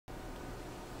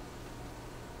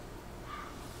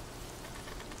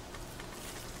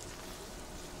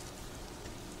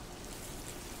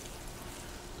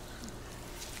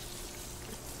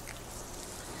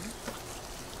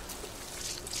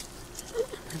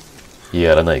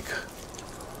やらないか。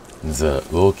ザ・ウ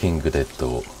ォーキングデッド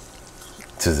を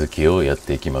続きをやっ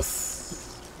ていきます。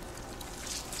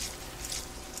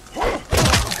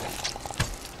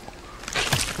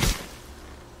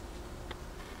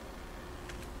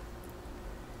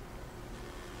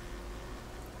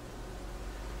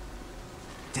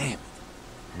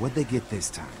What'd they get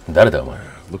this time? 誰だお前。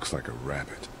Looks like a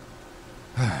rabbit.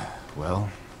 Well,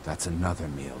 that's another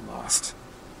meal lost.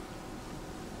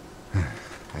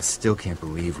 I still can't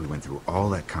believe we went through all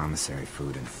that commissary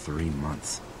food in 3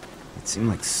 months. It seemed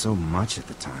like so much at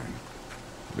the time.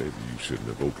 Maybe you shouldn't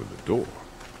have opened the door.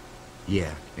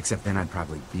 Yeah, except then I'd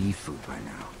probably be food by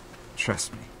now.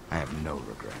 Trust me, I have no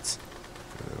regrets.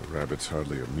 Rabbit's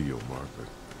hardly a meal, Mark,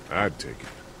 but I'd take it.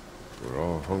 We're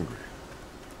all hungry.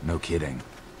 No kidding.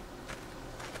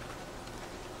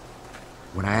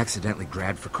 When I accidentally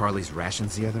grabbed for Carly's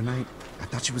rations the other night, I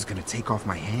thought she was gonna take off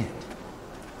my hand.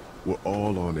 We're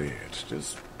all on edge.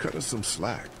 Just cut us some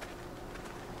slack.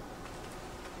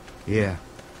 Yeah,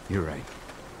 you're right.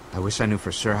 I wish I knew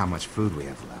for sure how much food we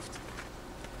have left.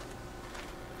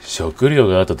 食料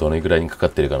があとどれぐらいにかかっ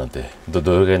てるかなんて、ど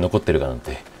れぐらい残ってるかなん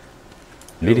て、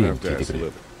リリーに聞いてくれ。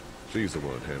She's the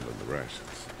one handling the rations.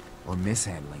 Or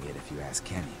mishandling it if you ask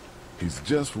Kenny. He's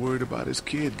just worried about his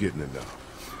kid getting enough.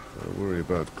 I worry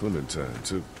about Clementine,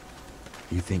 too.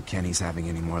 You think Kenny's having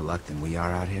any more luck than we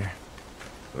are out here?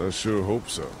 I sure hope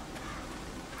so.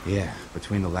 Yeah,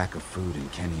 between the lack of food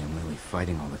and Kenny and Lily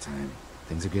fighting all the time,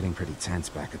 things are getting pretty tense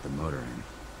back at the motor inn.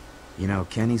 You know,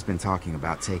 Kenny's been talking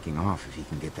about taking off if he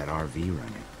can get that RV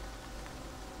running.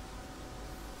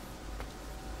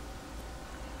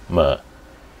 まあ、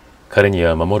彼に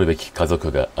は守るべき家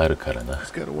族があるからな。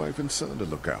He's got a wife and son to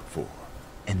look out for.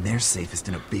 And they're safest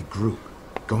in a big group.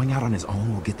 Going out on his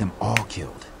own will get them all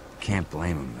killed. Can't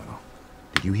blame him, though.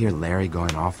 Did you hear Larry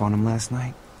going off on him last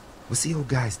night? What's the old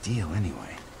guy's deal,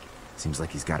 anyway? Seems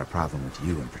like he's got a problem with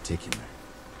you in particular.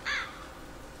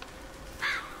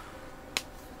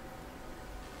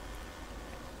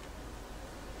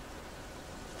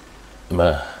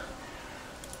 Ma.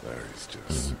 Larry's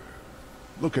just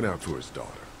looking out for his daughter.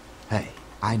 Hey,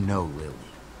 I know Lily.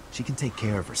 She can take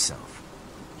care of herself.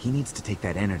 He needs to take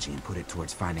that energy and put it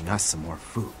towards finding us some more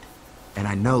food. And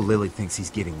I know Lily thinks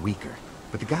he's getting weaker,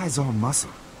 but the guy's all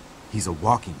muscle. He's a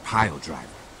walking pile driver.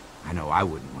 I know I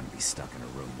wouldn't want to be stuck in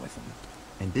a room with him.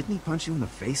 And didn't he punch you in the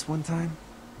face one time?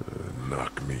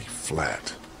 Knock me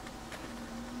flat.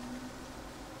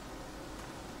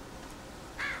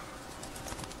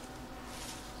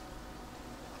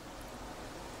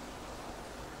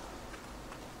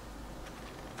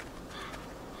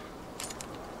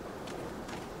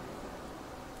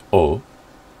 Oh?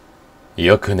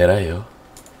 よく狙えよ。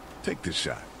Take this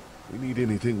shot. We need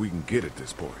anything we can get at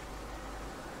this point.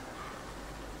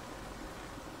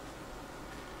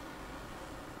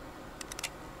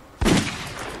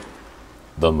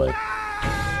 Don't mind.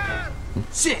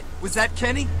 Shit! Was that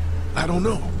Kenny? I don't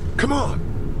know. Come on!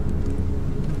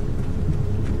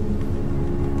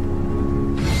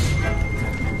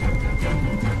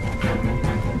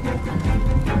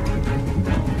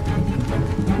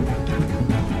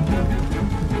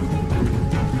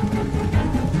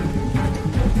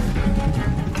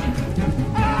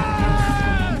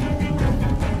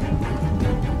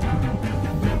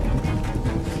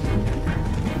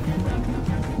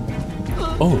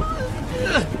 Oh.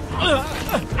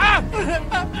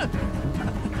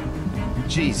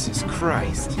 Jesus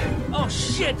Christ. Oh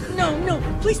shit! No, no!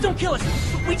 Please don't kill us!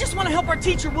 We just want to help our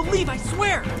teacher. We'll leave, I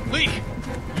swear! Lee!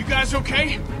 You guys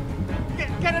okay?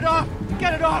 Get it off!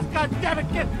 Get it off! God damn it!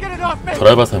 Get it off, man! ト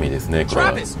ラバサミですね、これ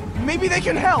は。 Travis! Maybe they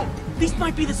can help! These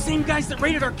might be the same guys that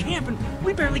raided our camp, and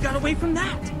we barely got away from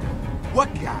that!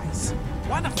 What guys?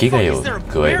 Why the fuck 危害 is を there a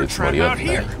加え bear るつも trap りは out な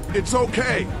here? い。 It's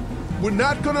okay. We're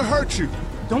not gonna hurt you.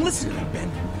 Don't listen to them, Ben.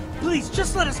 Please,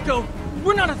 just let us go.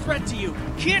 We're not a threat to you.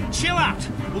 Kid, chill out.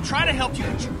 We'll try to help you,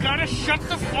 but you gotta shut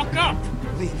the fuck up.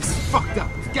 Lee, this is fucked up.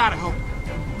 We've gotta help.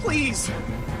 Please.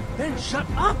 Ben, shut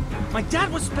up! My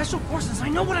dad was Special Forces. I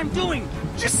know what I'm doing.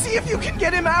 Just see if you can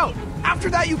get him out. After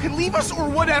that, you can leave us or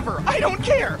whatever. I don't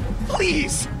care.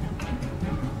 Please.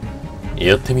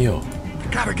 やってみよ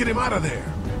う。 Gotta get him out of there.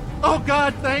 Oh,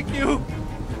 God, thank you.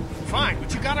 Fine,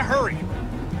 but you gotta hurry.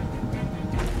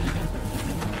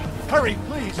 Hurry,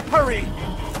 please, hurry.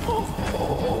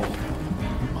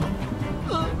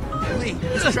 Lee,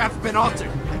 this trap's been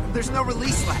altered. There's no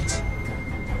release latch.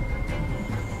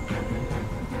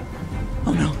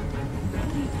 Oh no.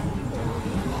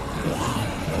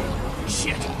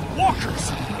 Shit,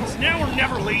 walkers. It's now or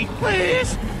never, Lee.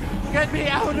 Please, get me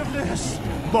out of this.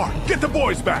 Mark, get the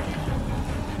boys back.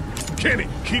 Kenny,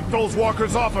 keep those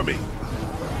walkers off of me.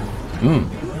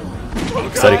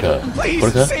 鎖か。これ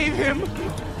Please か。 save him.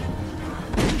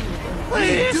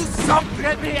 Please do something.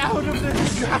 Get me out of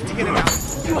this. You have to get him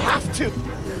out. You have to.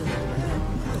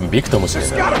 ビクともしれ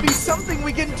There's ない。 gotta be something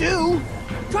we can do.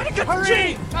 Try to get the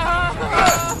Jane.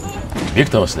 ビ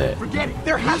クともしね Forget it.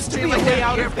 There has to be a way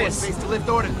out of this. Space to lift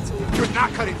ordnance. You're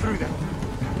not cutting through them.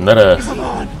 なら Come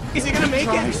on. Is he gonna make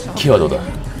it? 木はどうだ。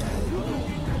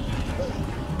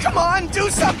 Come on, do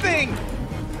something.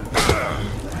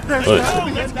 There's おい gotta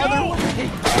be another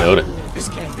way. 俺 This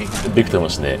can't be. ビクとも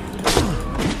しね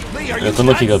Lee, are you こ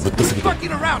の木がぶっとすぎて fucking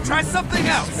around? Try something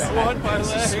else. Want my leg.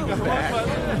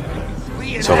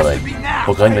 Lee, it しょうがな has い to be now.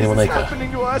 他に何もない What's か。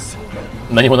 happening to us?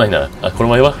 何もないな。あ、この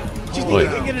前は Do you おい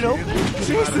think you can get it open?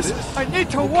 Jesus, I need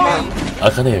to walk.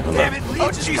 開かねえよこんな Damn it, Lee. Oh,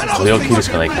 Just Jesus. cut それを off 切るし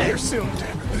かないか Here soon.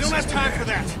 We don't have time for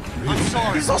that. I'm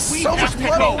sorry. There's so We much have to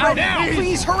blood go already. now.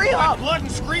 Please hurry up. Blood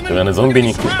and screaming. それはねゾンビ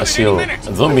に足を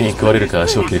ゾンビに食われるか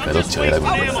足を切るかどっちを選ぶん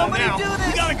だよ Ammo now.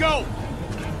 We gotta go.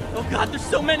 Oh God, there's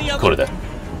so many of こ them. れだ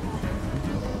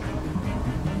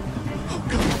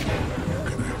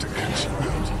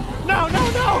No,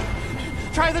 no, no.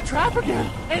 Try the trap again.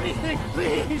 Anything,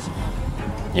 please.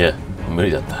 いや無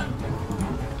理だった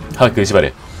歯食いしば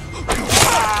れ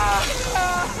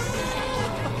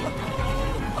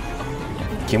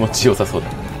気持ちよさそうだ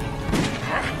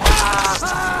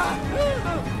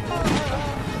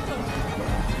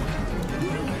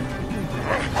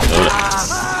ほ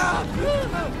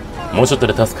らもうちょっと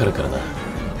で助かるからな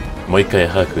もう一回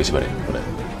歯食いしばれほら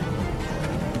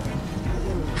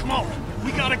Come on.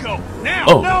 We gotta go now.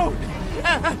 おう No.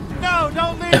 No,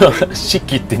 don't leave. 足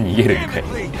切って逃げるんかい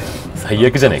最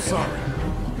悪じゃねえか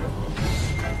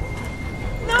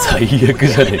No! 最悪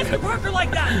じゃねえ Mr. か Parker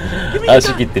like that! Give me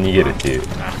足切って逃げるっていう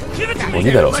Give it to me!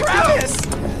 鬼だろ Travis.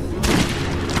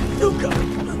 Luca!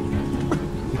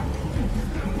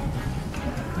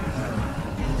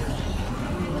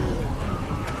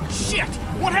 Shit.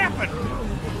 What happened?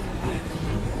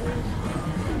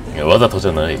 わざとじ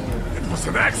ゃない It was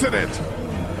an accident.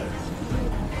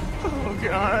 Oh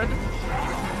God.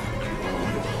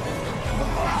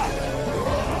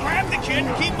 Grab the kid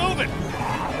and keep moving.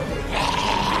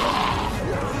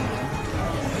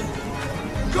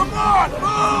 Come on,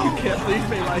 move! You can't leave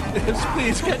me like this.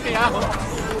 Please get me out.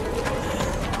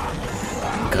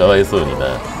 かわいそうに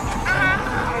な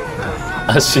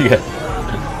足が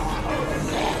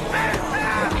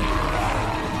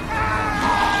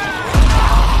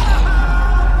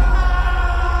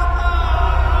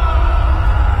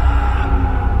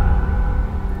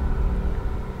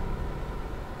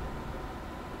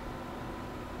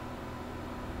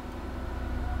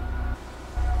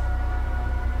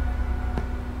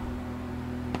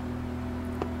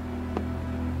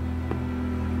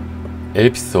エ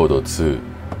ピソード2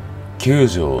救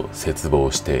助を切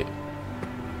望して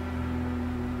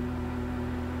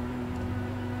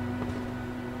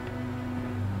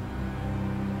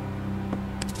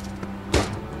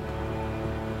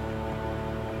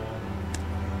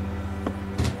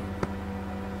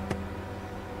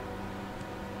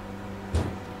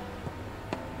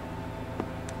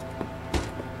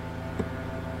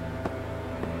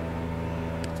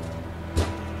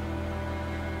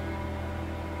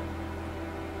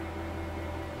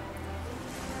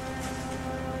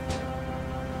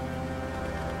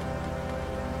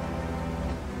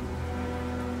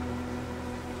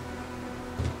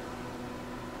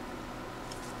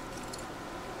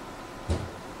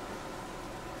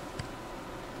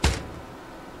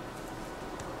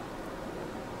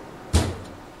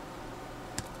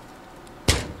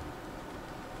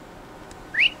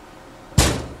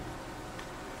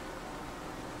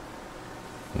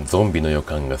ゾンビの予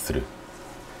感がする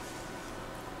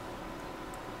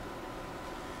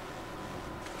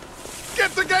Get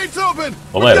the gates open!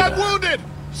 Oh, We've wait a got minute. wounded!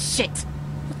 Shit!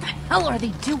 What the hell are they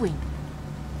doing?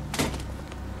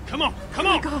 Come on. Come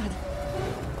on. God.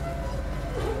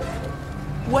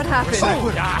 What happened? Oh,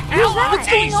 Hell, What's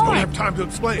going Don't on? have time to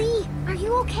explain. Lee, are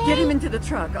you okay? Get him into the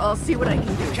truck. I'll see what I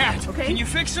can do. Cat, Okay? can you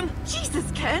fix him? Jesus,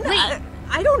 Ken. Lee.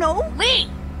 I don't know. Lee!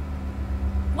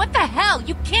 What the hell?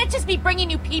 You can't just be bringing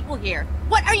new people here.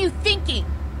 What are you thinking?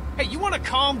 Hey, you want to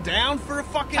calm down for a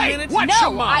fucking Hey, minute? what?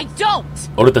 Shut No, up. I don't.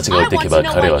 俺たちが置 I いていけ want ば to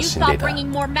know 彼 why は you 死んでい thought た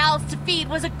bringing more mouths to feed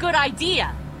was a good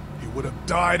idea. He would have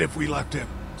died if we left him.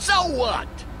 So what?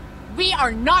 We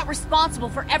are not responsible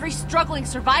for every struggling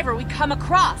survivor we come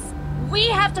across. We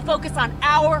have to focus on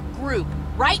our group,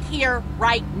 right here,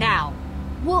 right now.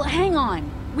 Well, hang on.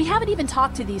 We haven't even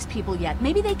talked to these people yet.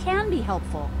 Maybe they can be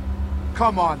helpful.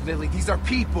 Come on, Lily. These are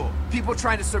people. People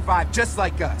trying to survive just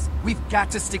like us. We've got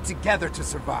to stick together to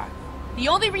survive. The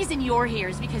only reason you're here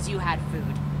is because you had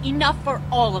food. enough for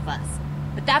all of us.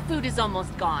 But that food is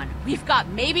almost gone. We've got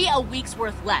maybe a week's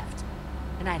worth left.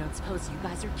 And I don't suppose you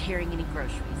guys are carrying any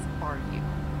groceries, are you?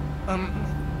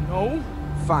 No?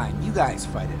 Fine, you guys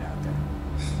fight it out then.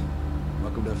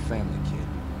 Welcome to the family, kid.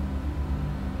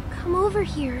 Come over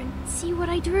here and see what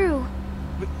I drew.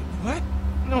 What?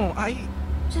 No,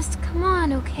 Just come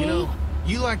on, okay? You know,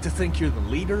 you like to think you're the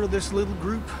leader of this little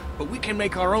group, but we can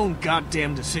make our own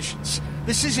goddamn decisions.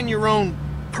 This isn't your own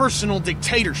personal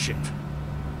dictatorship.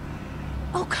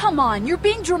 Oh, come on, you're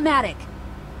being dramatic.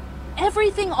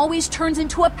 Everything always turns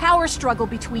into a power struggle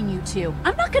between you two.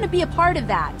 I'm not gonna be a part of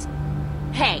that.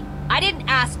 Hey, I didn't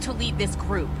ask to lead this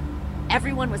group.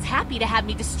 Everyone was happy to have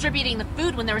me distributing the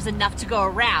food when there was enough to go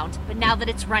around, but now that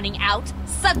it's running out,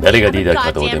 suddenly I'm a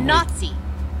goddamn Nazi.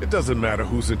 It doesn't matter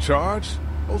who's in charge.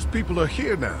 Most people are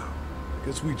here now. I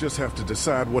guess we just have to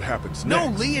decide what happens next. No,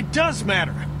 Lee, it does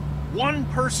matter. One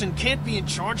person can't be in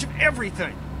charge of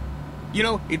everything. You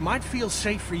know, it might feel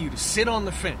safe for you to sit on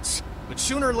the fence, but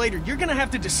sooner or later, you're gonna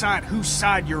have to decide whose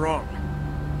side you're on.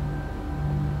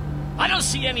 I don't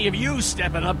see any of you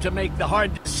stepping up to make the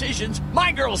hard decisions.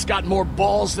 My girl's got more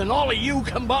balls than all of you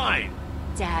combined.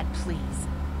 Dad, please.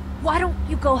 Why don't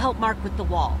you go help Mark with the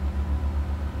wall?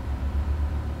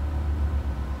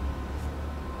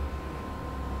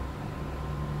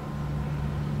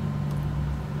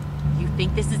 You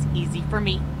think this is easy for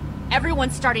me?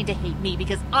 Everyone's starting to hate me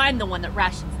because I'm the one that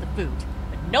rations the food,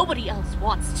 but nobody else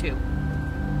wants to.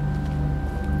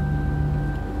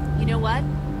 You know what?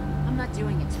 I'm not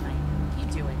doing it tonight. You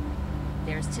do it.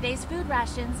 There's today's food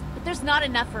rations, but there's not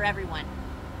enough for everyone.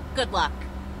 Good luck.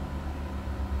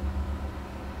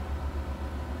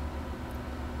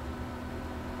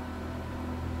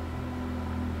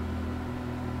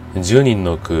 10人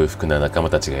の空腹な仲間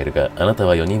たちがいるが、あなた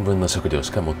は4人分の食料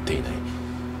しか持っていない。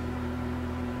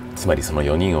つまりその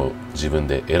4人を自分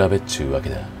で選べっちゅうわけ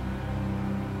だ。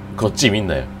こっち見ん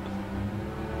なよ。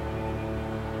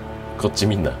こっち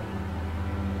見んな。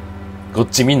こっ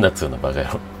ち見んなっつうのバカ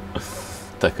野郎。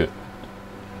たく。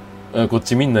こっ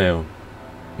ち見んなよ。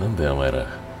なんだよお前ら。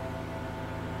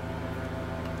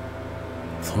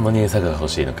そんなに餌が欲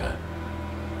しいのか。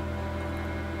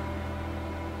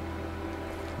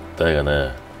だが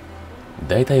な、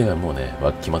大体はもうね、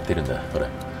決まってるんだ。ほら。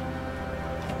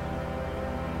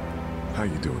How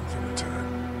you doing, Clementine?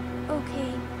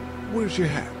 Okay. Where's your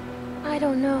hat? I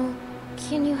don't know.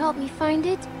 Can you help me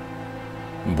find it?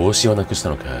 帽子をなくした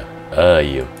のか。ああ、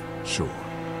いいよ。Sure.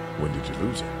 When did you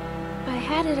lose it? I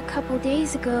had it a couple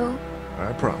days ago.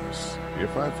 I promise.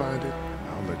 If I find it,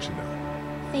 I'll let you know.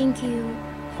 Thank you.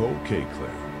 Okay,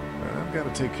 Claire. I've got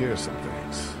to take care of some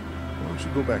things. Why don't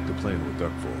you go back to playing with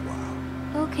Duck for a while?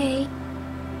 Okay.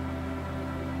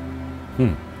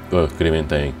 おう、クレメン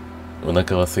タイン。お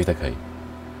腹は空いたかい？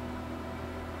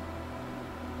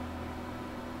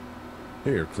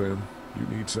 Here, Clem. You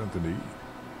need something to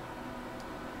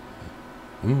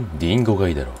eat. リンゴが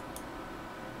いいだろう。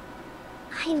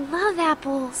I love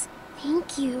apples.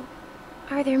 Thank you.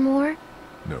 Are there more?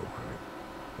 No,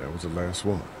 that was the last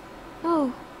one.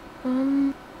 Oh,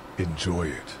 Enjoy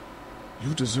it.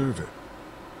 You deserve it.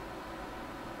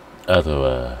 あと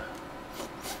は、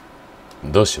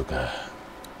どうしようか。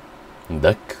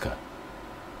ダックか。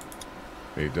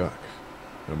Hey, Duck.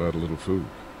 How about a little food?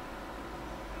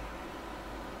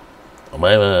 お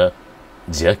前は、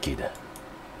ジャッキーだ。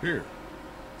Here.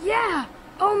 Yeah.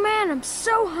 Oh man, I'm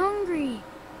so hungry.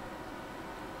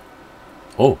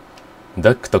 おう、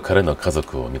ダックと彼の家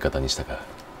族を味方にしたか。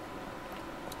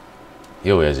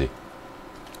よ、親父。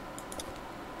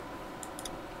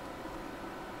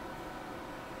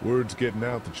Word's getting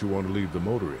out that you want to leave the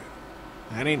motor in.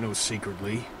 That ain't no secret,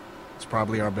 Lee. It's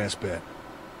probably our best bet.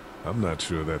 I'm not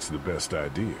sure that's the best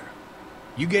idea.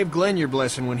 You gave Glenn your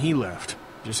blessing when he left.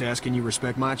 Just asking you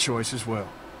respect my choice as well.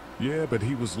 Yeah, but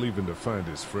he was leaving to find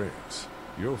his friends.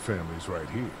 Your family's right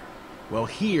here. Well,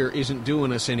 here isn't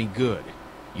doing us any good.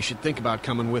 You should think about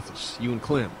coming with us, you and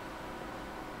Clem.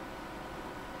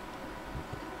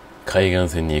 海岸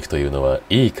線に行くというのは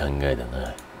いい考えだ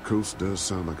な。 Coast does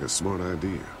sound like a smart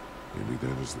idea. Maybe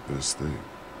that is the best thing.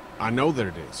 I know that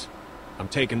it is. I'm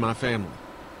taking my family.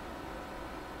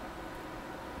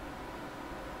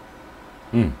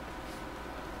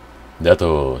 で、あ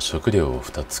と、食料を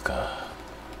2つか。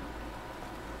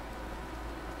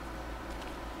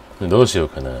どうしよう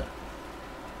かな。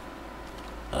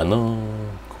こ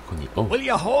こに。お Will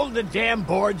you hold the damn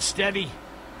board steady?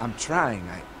 I'm trying.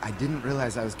 I didn't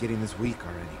realize I was getting this weak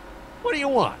already. What do you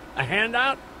want? A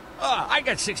handout? I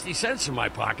got 60 cents in my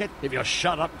pocket. If you'll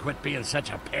shut up and quit being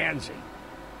such a pansy.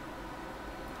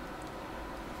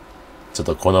 ちょっ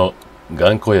とこの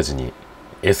頑固親父に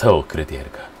餌をくれてやる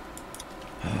か。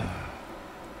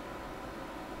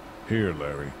Here,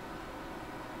 Larry.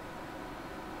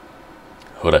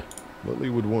 ほら。 Lily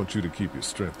would want you to keep your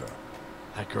strength up.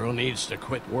 That girl needs to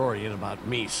quit worrying about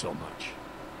me so much.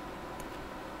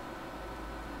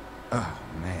 Oh,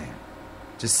 man.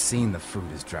 Just seeing the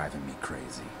food is driving me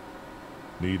crazy.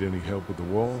 Need any help with the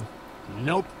wall?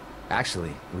 Nope.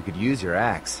 Actually, we could use your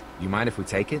axe. You mind if we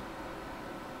take it?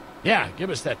 Yeah, give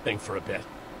us that thing for a bit.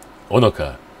 オノ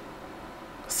か。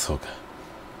そうか。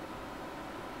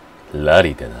ラ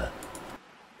リーでな。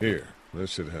Here, this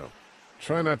should help.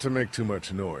 Try not to make too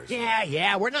much noise.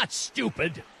 Yeah, we're not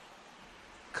stupid.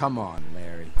 Come on,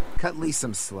 Larry. Cut Lee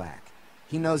some slack.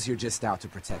 He knows you're just out to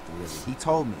protect Lily. He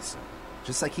told me so.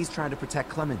 Just like he's trying to protect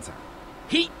Clementine.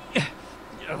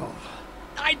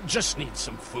 I just need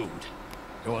some food.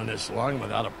 Going this long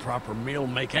without a proper meal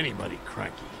make anybody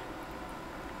cranky.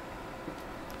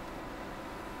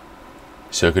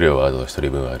 食料はあと一人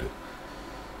分ある。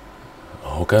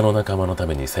他の仲間のた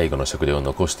めに最後の食料を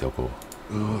残しておこ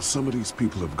う。Some of these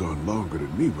people have gone longer than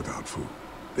me without food.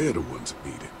 They're the ones that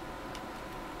need it.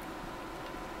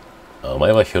 お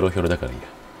前はヒョロヒョロだからいいや。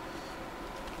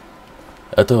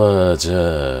あとは、じゃ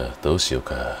あ、どうしよう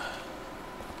か。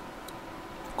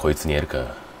こいつにやるか。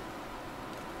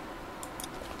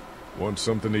Want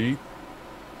something to eat?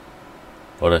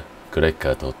 ほら、クレッ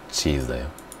カーとチーズだよ。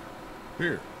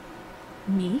Here.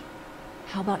 Me?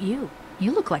 How about you?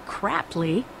 You look like crap,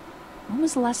 Lee. When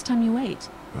was the last time you ate?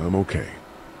 I'm okay.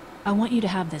 I want you to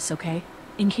have this, okay?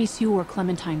 In case you or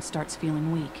Clementine starts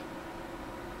feeling weak.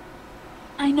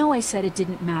 I know I said it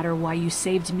didn't matter why you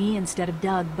saved me instead of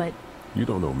Doug, but... You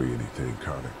don't owe me anything,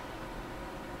 Carly.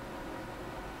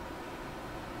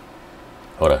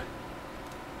 ほら。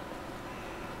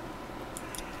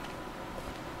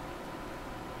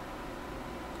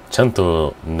ちゃん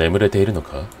と眠れているの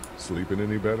か？ Sleeping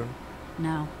any better?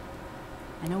 No.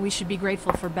 I know we should be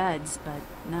grateful for beds, but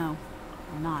no,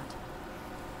 I'm not.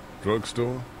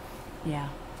 Drugstore? Yeah.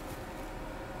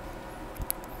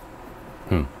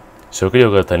 食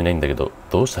料が足りないんだけど、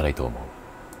どうしたらいいと思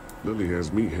う？ Lily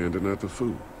has me handing out the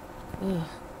food. Ugh,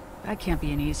 that can't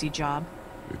be an easy job.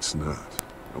 It's not.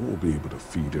 I won't be able to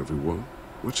feed everyone.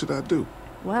 What should I do?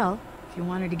 Well, if you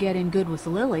wanted to get in good with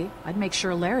Lily, I'd make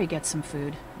sure Larry gets some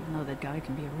food, even though that guy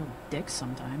can be a real dick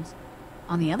sometimes.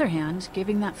 On the other hand,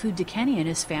 giving that food to Kenny and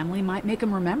his family might make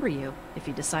him remember you, if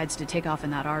he decides to take off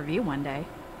in that RV one day.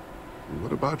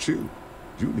 What about you?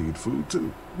 You need food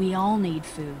too. We all need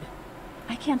food.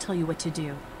 I can't tell you what to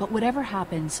do, but whatever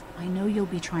happens, I know you'll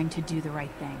be trying to do the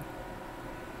right thing.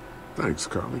 Thanks,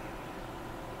 Carly.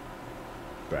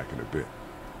 Back in a bit.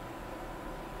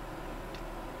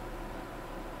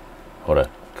 ほら、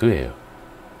食えよ。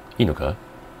いいのか？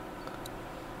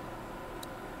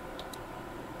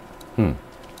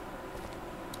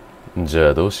じゃ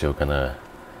あどうしようかな。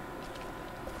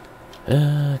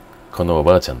このお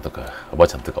ばあちゃんとかお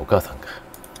母さんか。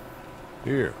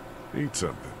Here, eat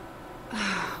something.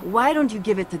 Why don't you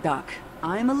give it to Doc?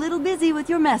 I'm a little busy with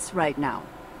your mess right now.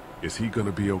 Is he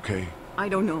gonna be okay? I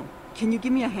don't know. Can you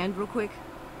give me a hand real quick?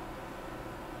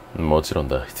 もちろん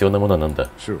だ。必要なものは何だ？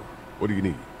 Sure. What do you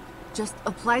need? Just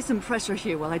apply some pressure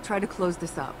here while I try to close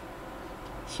this up.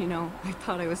 You know, I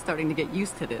thought I was starting to get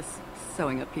used to this,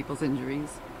 sewing up people's injuries.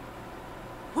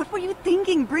 What were you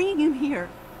thinking bringing him here?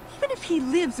 Even if he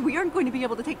lives, we aren't going to be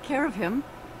able to take care of him.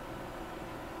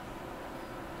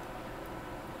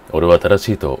 俺は正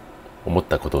しいと思っ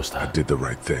たことをした。 I did the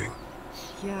right thing.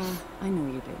 Yeah, I know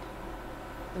you did.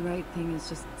 The right thing is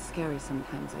just scary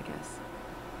sometimes, I guess.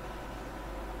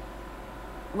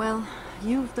 Well,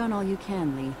 you've done all you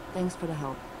can, Lee. Thanks for the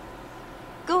help.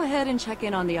 Go ahead and check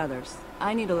in on the others.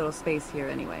 I need a little space here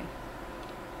anyway.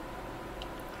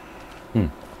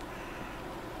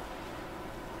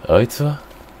 あいつは？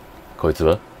こいつ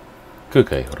は？食う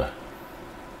かい、ほら。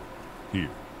Here.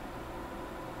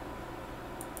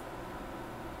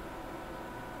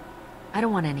 I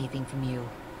don't want anything from you.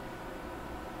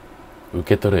 受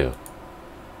け取れよ。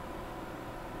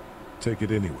Take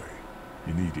it anyway.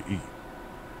 You need to eat.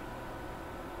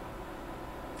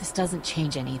 This doesn't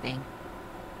change anything.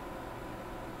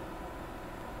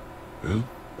 Well,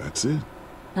 that's it.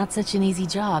 Not such an easy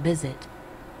job, is it?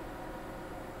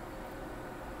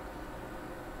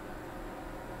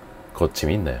 こっち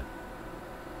見んなよ。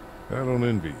I don't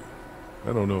envy you.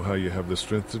 I don't know how you have the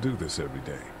strength to do this every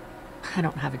day. I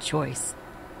don't have a choice.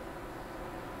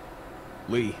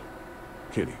 Lee.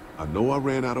 Kenny, I know I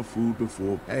ran out of food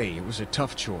before. Hey, it was a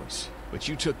tough choice, but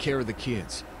you took care of the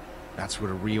kids. That's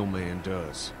what a real man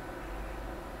does.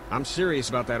 I'm serious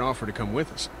about that offer to come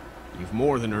with us. You've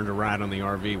more than earned a ride on the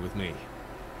RV with me.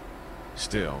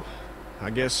 Still,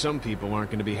 I guess some people aren't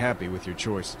going to be happy with your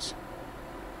choices.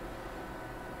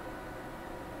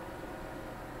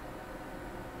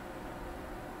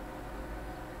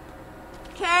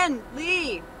 Ken,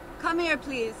 Lee, come here,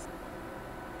 please.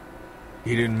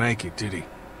 He didn't make it, did he?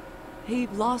 He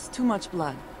lost too much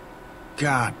blood.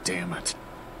 God damn it.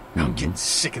 I'm getting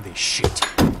sick of this shit.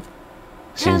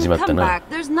 Ken, come back.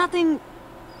 There's nothing...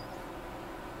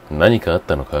 何かあっ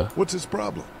たのか? What's his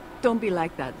problem? Don't be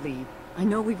like that, Lee. I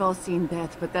know we've all seen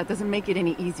death, but that doesn't make it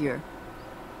any easier.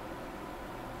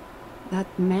 That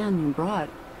man you brought,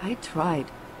 I tried,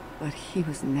 but he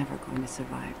was never going to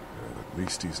survive. Well, at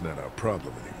least he's not our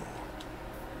problem anymore.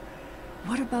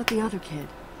 What about the other kid?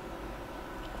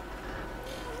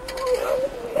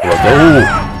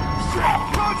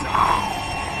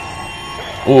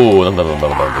 Oh, なんだい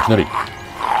きなり。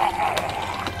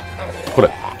これ、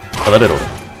離れろ。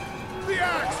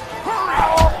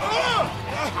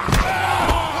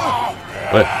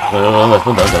おい、なんだ、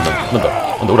ほ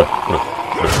ら、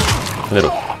離れ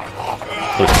ろ。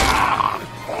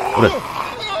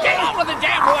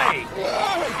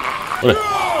おれ、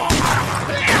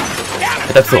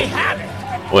下手くそ。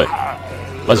おい、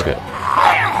マジかよ。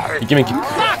イケメンキック。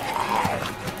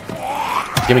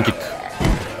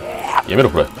やめろ、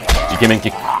これ。イケメンキ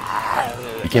ック。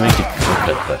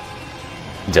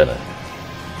じゃあな。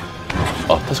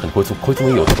あ、確かにこいつも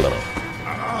いい男だな。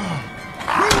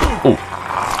おう。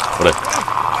これ。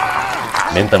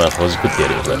メンタナー掃除食ってや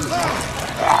るよ、これ。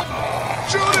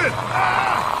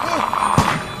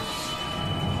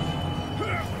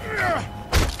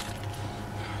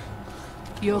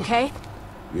You okay?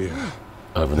 Yeah.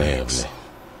 危ねえ。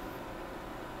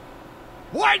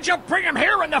 Why'd you bring him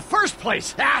here in the first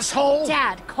place, asshole?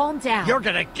 Dad, calm down. You're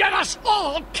gonna get us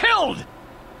all killed!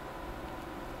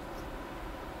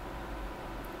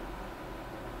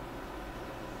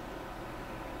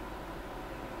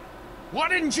 Why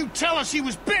didn't you tell us he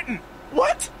was bitten?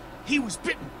 What? He was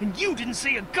bitten, and you didn't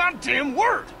say a goddamn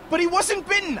word! But he wasn't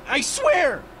bitten, I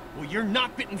swear! Well, your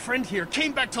not-bitten friend here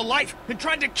came back to life and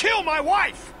tried to kill my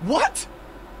wife! What?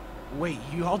 Wait,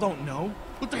 you all don't know?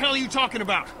 What the hell are you talking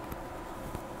about?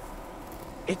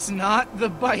 It's not the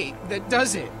bite that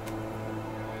does it.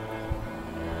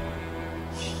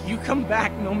 You come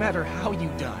back no matter how you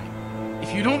die.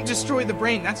 If you don't destroy the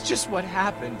brain, that's just what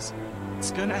happens.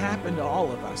 It's gonna happen to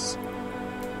all of us.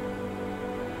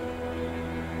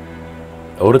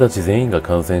 俺たち全員が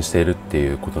感染しているって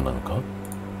いうことなのか? We're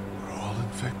all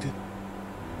infected?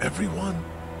 Everyone?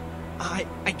 I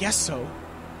guess so.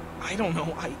 I don't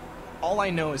know. All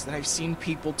I know is that I've seen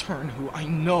people turn who I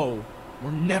know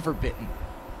were never bitten.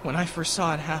 When I first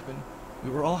saw it happen, we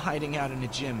were all hiding out in a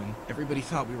gym and everybody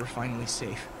thought we were finally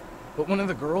safe. But one of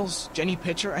the girls, Jenny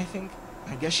Pitcher, I think,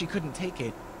 I guess she couldn't take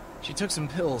it. She took some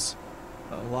pills.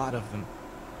 A lot of them.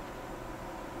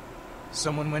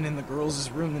 Someone went in the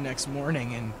girls' room the next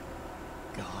morning and...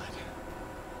 God.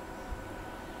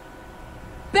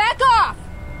 Back off!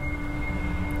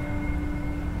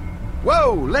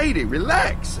 Whoa, lady,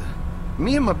 relax.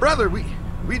 Me and my brother, we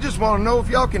just want to know if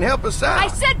y'all can help us out. I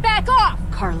said back off!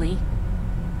 Carly.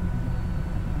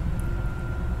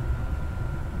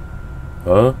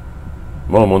 Huh?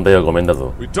 もう問題はごめんだ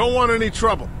ぞ。 We don't want any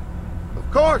trouble. Of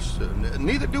course,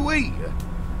 neither do we.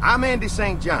 I'm Andy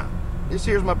St. John. This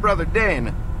here's my brother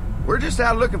Dan. We're just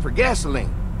out looking for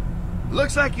gasoline.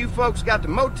 Looks like you folks got the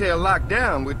motel locked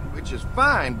down, which is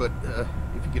fine, but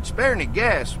if you could spare any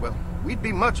gas, well, we'd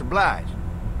be much obliged.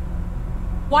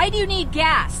 Why do you need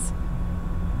gas?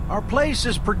 Our place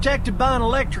is protected by an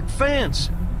electric fence.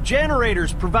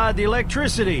 Generators provide the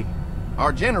electricity.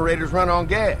 Our generators run on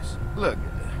gas. Look,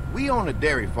 we own a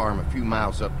dairy farm a few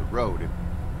miles up the road. If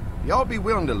y'all be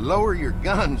willing to lower your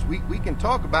guns, we can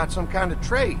talk about some kind of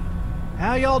trade.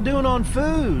 How y'all doing on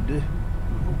food?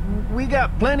 We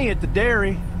got plenty at the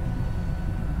dairy.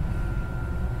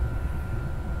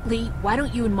 Lee, why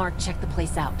don't you and Mark check the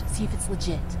place out, see if it's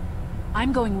legit?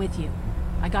 I'm going with you.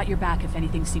 I got your back if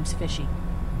anything seems fishy.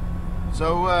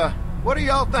 So, what are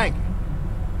y'all thinking?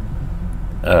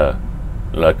 あ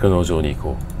あ、酪農場に行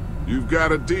こう。 You've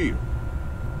got a deal.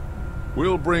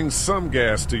 We'll bring some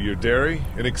gas to your dairy.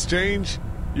 In exchange,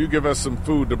 you give us some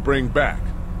food to bring back.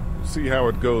 We'll see how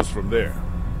it goes from there.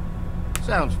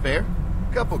 Sounds fair.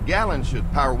 A couple gallons should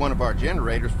power one of our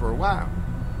generators for a while.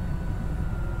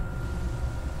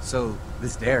 So,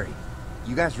 this dairy,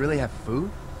 you guys really have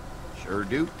food? Sure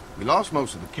do. We lost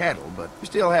most of the cattle, but we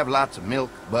still have lots of milk,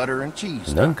 butter, and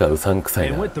cheese. なんかうさんくさ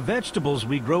いな。 And with the vegetables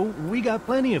we grow, we got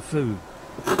plenty of food.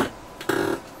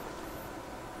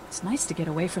 It's nice to get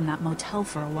away from that motel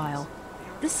for a while.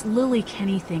 This Lily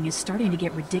Kenny thing is starting to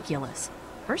get ridiculous.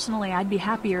 Personally, I'd be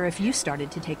happier if you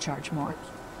started to take charge more.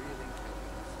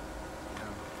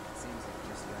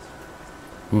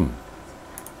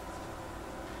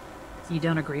 You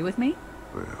don't agree with me?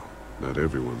 Well, not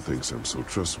everyone thinks I'm so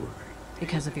trustworthy.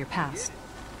 Because of your past.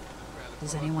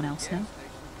 Does anyone else know?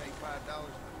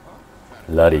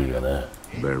 ラリーがな。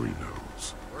 Larry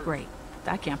knows. Great.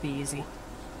 That can't be easy.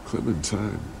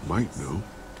 Clementine might know.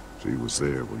 She was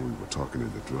there when we were talking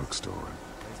in the drugstore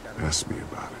and asked me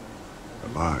about it.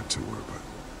 I lied to her, but...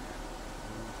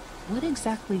 What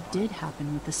exactly did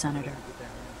happen with the senator?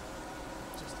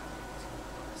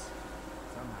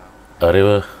 あれ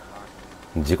は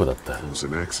事故だった。 It was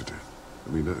an accident.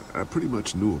 I mean, I pretty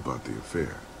much knew about the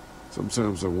affair.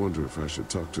 Sometimes I wonder if I should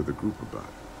talk to the group about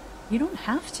it. You don't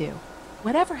have to.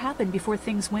 Whatever happened before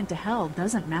things went to hell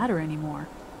doesn't matter anymore.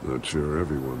 Not sure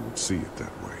everyone would see it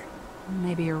that way.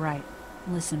 Maybe you're right.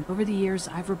 Listen, over the years,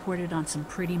 I've reported on some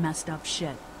pretty messed up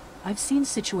shit. I've seen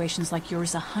situations like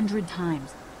yours 100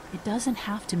 times. It doesn't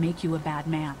have to make you a bad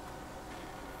man.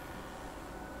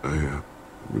 I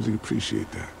really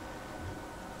appreciate that.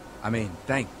 I mean,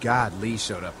 thank God Lee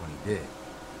showed up when he did.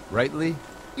 Right, Lee?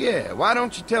 Yeah, why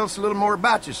don't you tell us a little more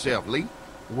about yourself, Lee?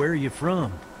 Where are you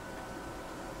from?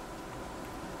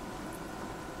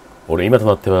 俺今と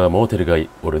なってはモーテルが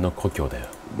俺の故郷だよ。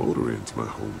 Motor Inn's my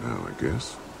home now, I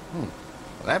guess. Well,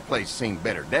 that place seen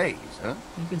better days, huh?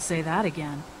 You can say that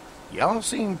again. Y'all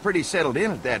seem pretty settled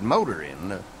in at that Motor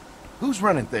Inn. Who's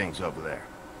running things over there?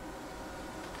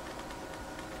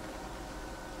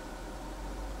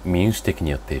 民主的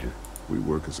にやっている。 We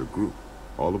work as a group,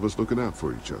 all of us looking out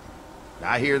for each other.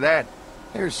 I hear that.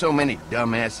 There's so many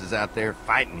dumbasses out there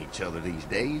fighting each other these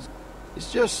days.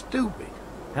 It's just stupid.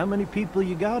 How many people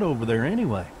you got over there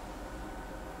anyway?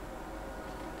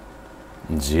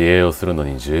 自衛をするの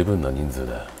に十分な人数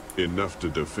だ。 Enough to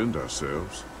defend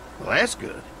ourselves. Well, that's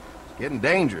good. It's getting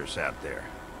dangerous out there.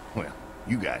 Well,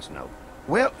 you guys know.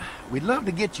 Well, we'd love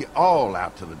to get you all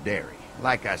out to the dairy.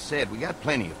 Like I said, we got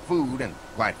plenty of food, and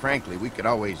quite frankly, we could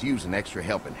always use an extra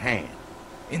helping hand.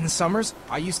 In the summers,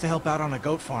 I used to help out on a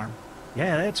goat farm.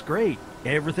 Yeah, that's great.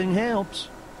 Everything helps.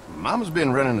 Mama's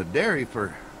been running a dairy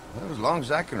for, well, as long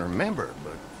as I can remember,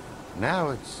 but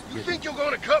now it's... You think you're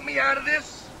gonna cut me out of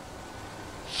this?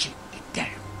 Shit, get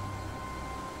down.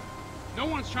 No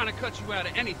one's trying to cut you out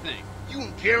of anything. You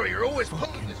and Gary are always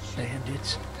pulling this shit.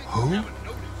 Bandits. Who?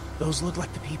 Those look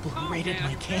like the people who raided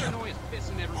my camp.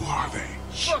 Who are they?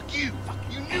 Fuck you!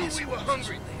 You knew we were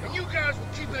hungry, and you guys were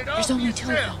keeping it all There's for only two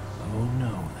of yourself. them. Oh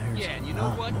no, there's Yeah, and you a know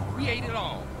lot what? more. We ate it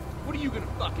all. What are you gonna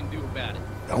fucking do about it?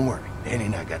 Don't worry, Danny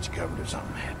and I got you covered if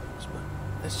something happens, but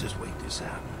let's just wait this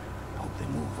out and hope they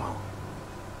move on.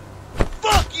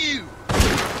 Fuck you!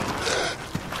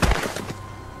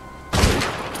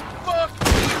 Fuck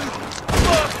you!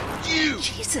 Fuck you!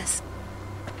 Jesus.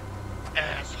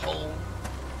 Asshole.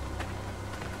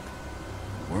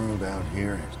 The world out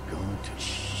here has gone to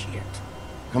shit.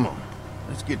 Come on,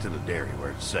 let's get to the dairy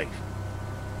where it's safe.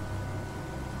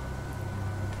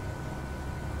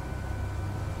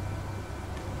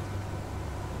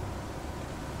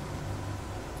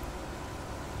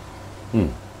 Hmm.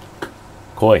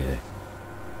 怖いね。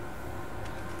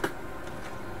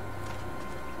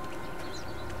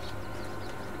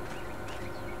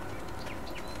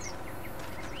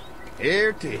 Here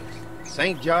it is,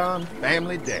 St. John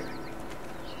Family Dairy.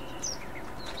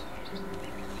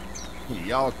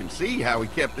 Y'all can see how we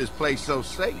kept this place so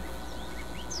safe.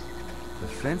 The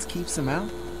fence keeps them out?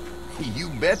 You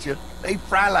betcha. They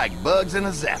fry like bugs in a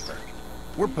zapper.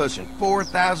 We're pushing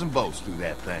 4,000 volts through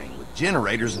that thing with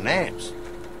generators and amps.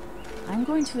 I'm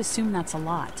going to assume that's a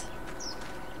lot.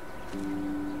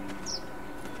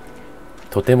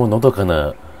 とてものどか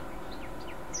な。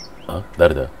あ、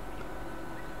誰だ。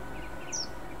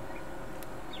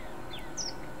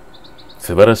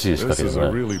素晴らしい仕掛け This だ is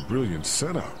a な。 really brilliant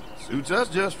setup. Suits us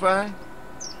just fine.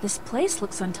 This place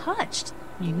looks untouched.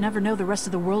 You'd never know the rest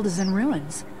of the world is in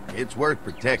ruins. It's worth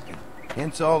protecting,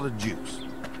 hence all the juice.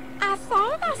 I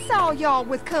thought I saw y'all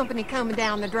with company coming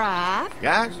down the drive.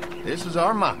 Guys, this is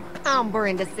our mama. I'm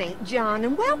Brenda St. John,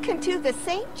 and welcome to the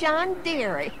St. John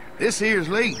Dairy. This here's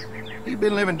Lee. He's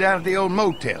been living down at the old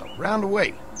motel, round the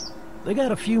way. They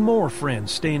got a few more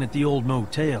friends staying at the old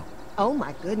motel. Oh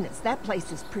my goodness, that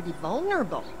place is pretty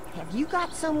vulnerable. Have you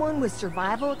got someone with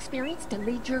survival experience to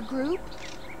lead your group?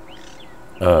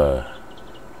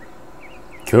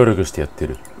 協力してやって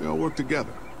る。 We all work together.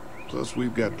 Plus,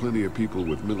 we've got plenty of people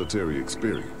with military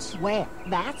experience. Well,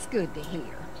 that's good to hear.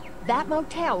 That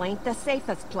motel ain't the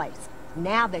safest place.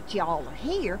 Now that y'all are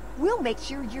here, we'll make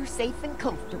sure you're safe and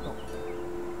comfortable.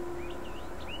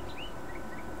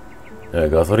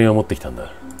 ガソリンを持ってきたん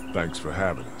だ。 Thanks for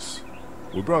having us.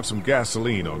 We brought some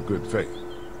gasoline on good faith.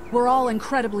 We're all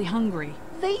incredibly hungry.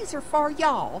 These are for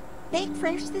y'all. Baked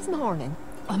fresh this morning.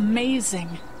 Amazing.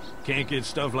 Can't get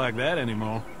stuff like that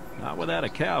anymore. Not without a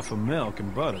cow for milk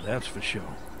and butter, that's for sure.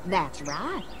 That's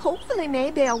right. Hopefully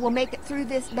Maybelle will make it through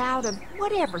this bout of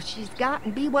whatever she's got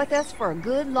and be with us for a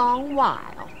good long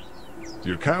while.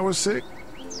 Your cow is sick?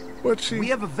 What's she? We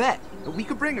have a vet. We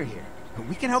could bring her here.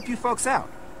 We can help you folks out.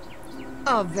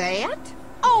 A vet?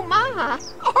 Oh my!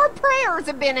 Our prayers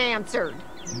have been answered.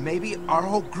 Maybe our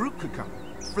whole group could come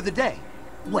for the day.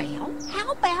 Well,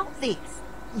 how about this?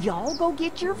 Y'all go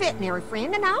get your veterinary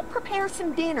friend and I'll prepare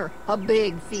some dinner. A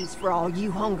big feast for all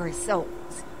you hungry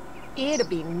souls. It'll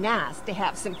be nice to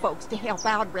have some folks to help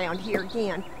out around here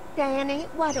again. Danny,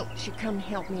 why don't you come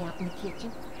help me out in the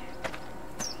kitchen?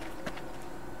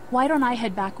 Why don't I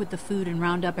head back with the food and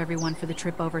round up everyone for the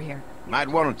trip over here? Might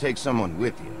want to take someone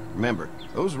with you. Remember,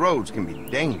 those roads can be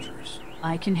dangerous.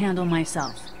 I can handle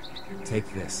myself.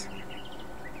 Take this.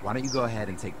 Why don't you go ahead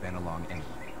and take Ben along anyway?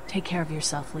 Take care of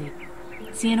yourself, Lee.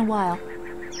 See you in a while.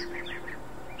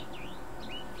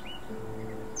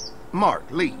 Mark,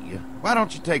 Lee, why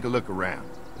don't you take a look around?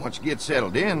 Once you get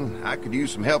settled in, I could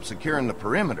use some help securing the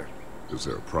perimeter. Is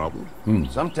there a problem?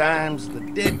 Sometimes the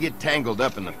dead get tangled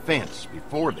up in the fence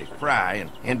before they fry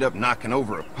and end up knocking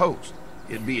over a post.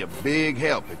 It'd be a big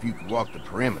help if you could walk the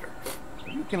perimeter.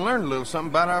 You can learn a little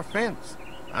something about our fence.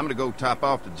 I'm gonna go top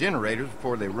off the generators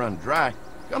before they run dry.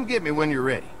 Come get me when you're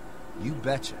ready. You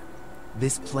betcha.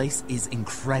 This place is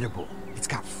incredible. It's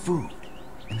got food.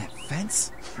 And that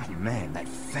fence? Oh man, that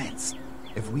fence.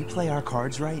 If we play our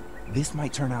cards right, this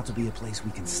might turn out to be a place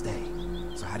we can stay.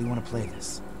 So how do you want to play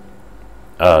this?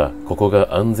 ああ、ここ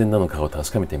が安全なのかを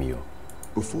確かめてみよ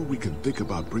う。 Before we can think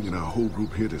about bringing our whole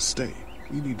group here to stay,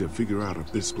 we need to figure out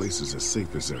if this place is as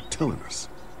safe as they're telling us.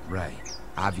 Right.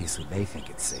 Obviously they think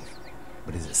it's safe.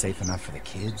 But is it safe enough for the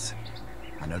kids?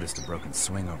 I noticed a broken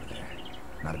swing over there.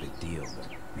 Not a big deal, but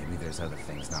maybe there's other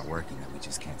things not working that we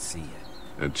just can't see yet.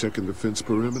 And checking the fence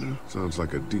perimeter sounds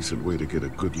like a decent way to get a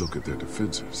good look at their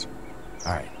defenses.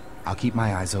 Alright, I'll keep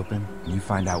my eyes open, and you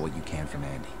find out what you can from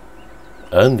Andy.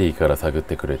 アンディから探っ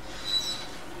てくれ。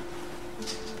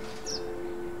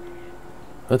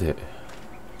さて、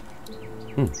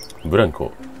ブラン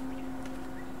コ。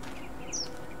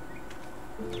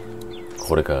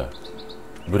これか。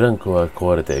ブランコは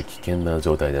壊れて危険な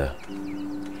状態だ。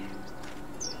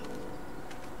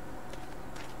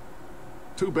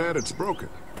Too bad it's broken.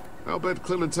 I'll bet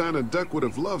Clementine and Duck would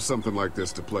have loved something like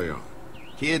this to play on.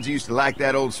 Kids used to like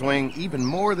that old swing even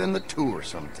more than the tour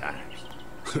sometimes.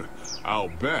 I'll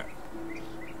bet.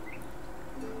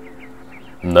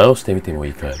 直してみてもい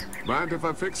いかい？ Mind if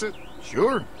I fix it?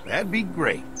 Sure, that'd be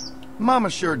great. Mama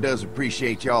sure does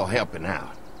appreciate y'all helping out.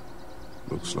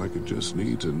 Looks like it just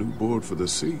needs a new board for the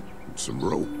seat and some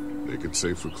rope. Make it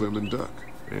safe for Clem and Duck.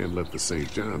 And let the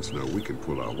St. John's know we can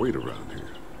pull our weight around here.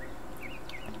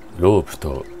 ロープ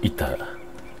と板か。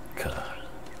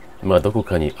まあどこ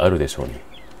かにあるでしょうね。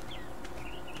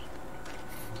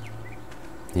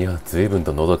いや、随分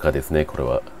とのどかですね、これ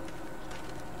は。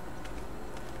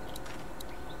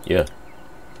いや。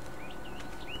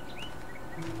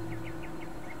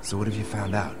So what have you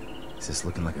found out? Is this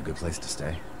looking like a good place to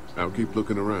stay? I'll keep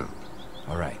looking around.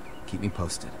 Alright, keep me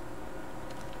posted.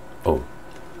 おう。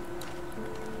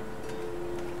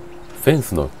フェン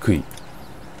スの杭。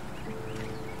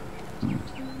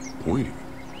Pointy.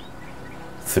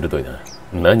 鋭いな。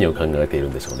何を考えている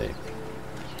んでしょうね。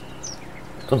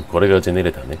これがジェネレ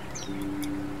ーターね。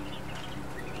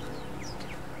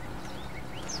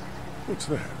What's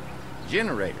that?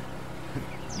 Generator.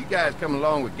 You guys come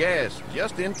along with gas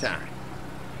just in time.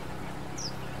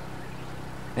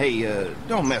 Hey,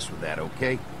 don't mess with that,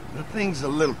 okay? The thing's a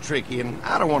little tricky, and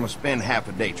I don't want to spend half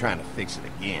a day trying to fix it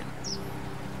again.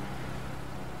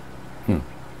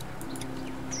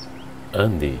 ア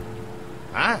ンディ。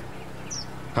Hi.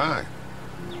 Hi.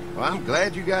 Well, I'm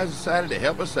glad you guys decided to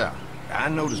help us out. I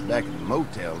noticed back at the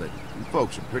motel that you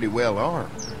folks are pretty well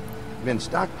armed. Been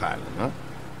stockpiling, huh?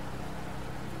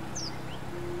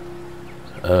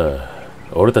 あ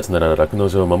あ、俺たちなら酪農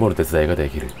場を守る手伝いがで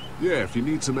きる。Yeah, if you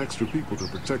need some extra people to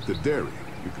protect the dairy,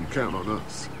 you can count on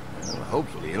us. Well,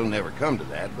 hopefully it'll never come to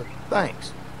that, but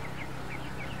thanks.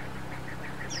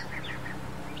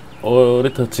 俺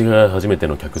たちが初めて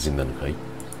の客人なのかい？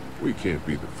 We can't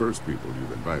be the first people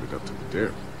you've invited up to the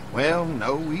dairy. Well,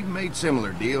 no, we've made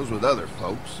similar deals with other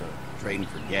folks, trading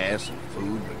for gas and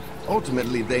food, but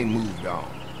ultimately they moved on,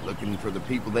 looking for the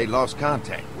people they lost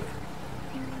contact with.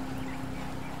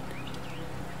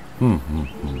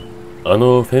 あ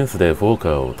のフェンスでウォーカ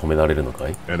ーを止められるのか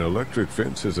い？ An electric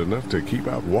fence is enough to keep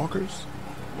out walkers?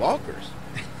 Walkers?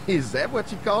 Is that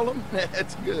what you call them?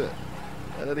 That's good.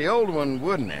 The old one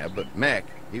wouldn't have, but Mac,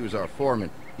 he was our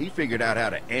foreman. He figured out how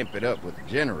to amp it up with the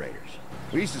generators.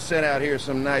 We used to sit out here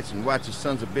some nights and watch the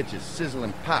sons of bitches sizzle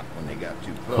and pop when they got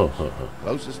too close.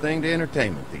 Closest thing to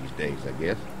entertainment these days, I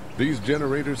guess. These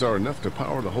generators are enough to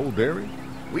power the whole dairy?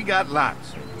 We got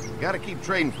lots. Gotta keep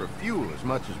trading for fuel as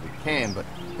much as we can, but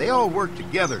they all work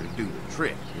together to do the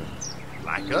trick.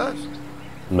 Like us.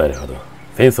 なるほど。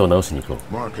フェンスを直しに行こ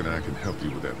う。Mark and I can help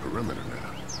you with that perimeter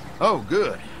now. Oh,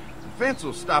 good. The fence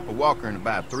will stop a walker in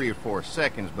about 3 or 4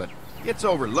 seconds, but gets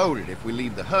overloaded if we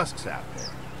leave the husks out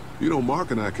there. You know, Mark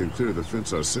and I can clear the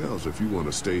fence ourselves if you want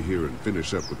to stay here and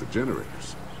finish up with the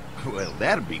generators. Well,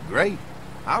 that'd be great.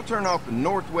 I'll turn off the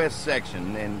northwest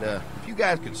section, and if you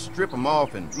guys could strip them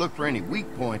off and look for any weak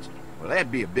points, well,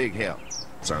 that'd be a big help.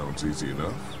 Sounds easy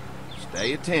enough.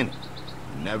 Stay attentive.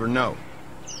 You never know.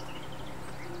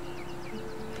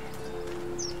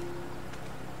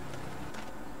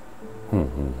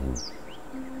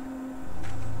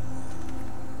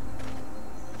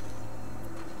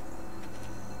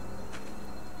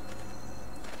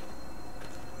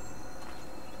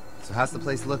 So how's the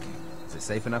place looking? Is it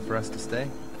safe enough for us to stay?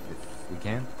 If we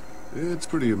can? It's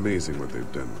pretty amazing what they've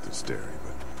done with this dairy,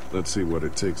 but let's see what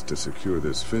it takes to secure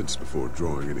this fence before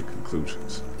drawing any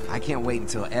conclusions. I can't wait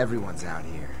until everyone's out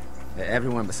here.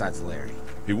 Everyone besides Larry.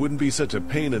 He wouldn't be such a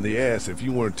pain in the ass if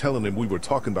you weren't telling him we were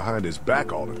talking behind his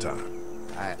back all the time.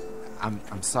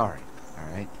 I'm sorry,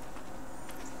 alright?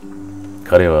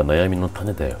 彼は悩みの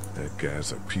種だよ。 That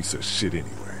guy's a piece of shit anyway.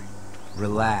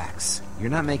 Relax. You're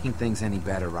not making things any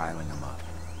better riling him up.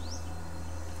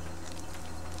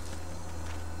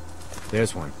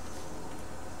 There's one.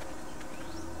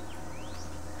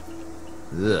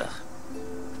 Ugh.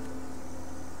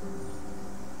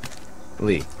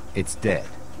 Lee, it's dead.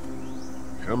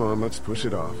 Come on, let's push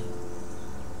it off.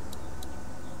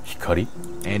 光?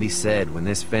 Andy said when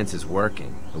this fence is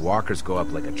working, the walkers go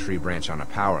up like a tree branch on a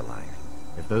power line.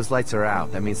 If those lights are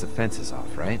out, that means the fence is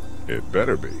off, right? It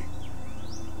better be.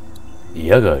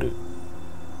 嫌がる.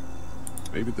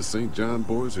 Maybe the St. John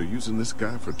boys are using this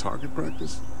guy for target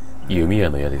practice? 弓矢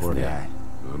の矢ですね。 I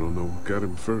don't know what got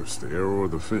him first, the arrow or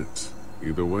the fence.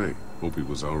 Either way, hope he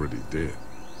was already dead.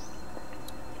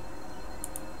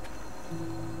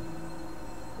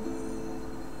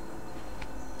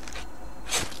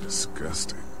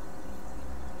 Disgusting.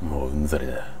 もううんざり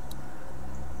だ。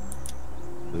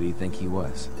 Who do you think he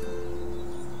was?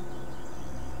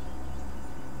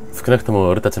 少なくとも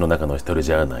俺たちの中の一人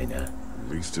じゃないな。 At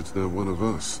least it's not one of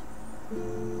us.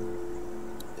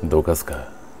 どうかすか。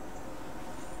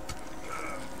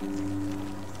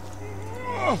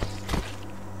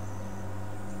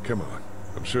 Come on.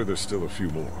 I'm sure there's still a few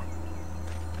more.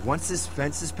 Once this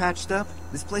fence is patched up,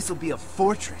 this place will be a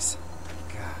fortress.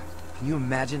 God, can you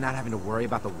imagine not having to worry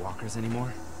about the walkers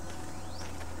anymore?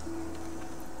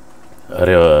 あ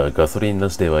れはガソリンな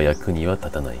しでは役には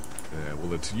立たない。 Yeah,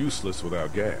 well, it's useless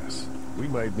without gas. We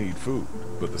might need food,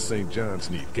 but the St. John's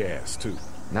need gas, too.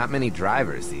 Not many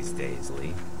drivers these days,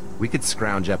 Lee. We could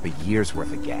scrounge up a year's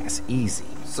worth of gas, easy.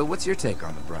 So what's your take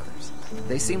on the brothers?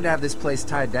 They seem to have this place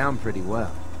tied down pretty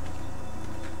well.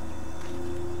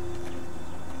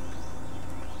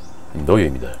 どういう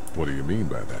意味だ? What do you mean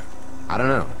by that? I don't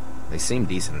know. They seem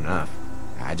decent enough.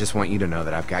 I just want you to know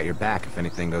that I've got your back if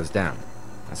anything goes down.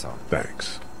 That's all.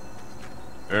 Thanks.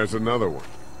 There's another one.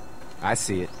 I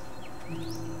see it.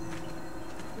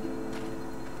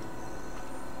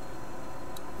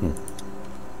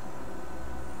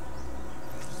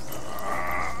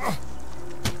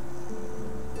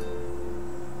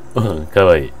 Ka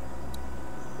わいい。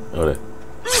俺。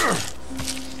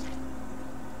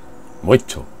もう一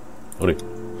丁。俺。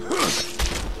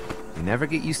 You never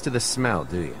get used to the smell,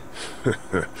 do you?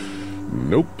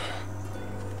 Nope.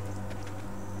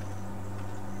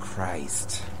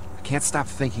 Christ. I can't stop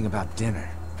thinking about dinner.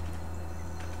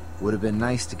 Would have been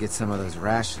nice to get some of those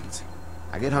rations.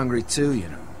 I get hungry too, you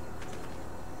know.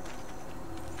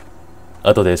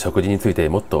 後で食事について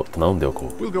もっと頼んでお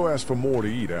こう。 We'll go ask for more to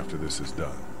eat after this is done.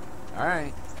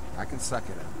 Alright, I can suck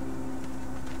it up.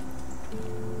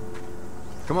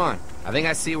 Come on, I think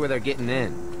I see where they're getting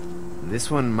in. This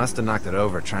one must have knocked it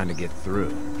over trying to get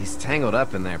through. He's tangled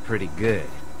up in there pretty good.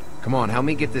 Come on, help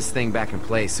me get this thing back in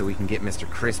place so we can get Mr.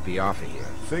 Crispy off of here.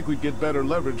 I think we'd get better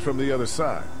leverage from the other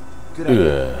side. Good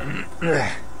idea.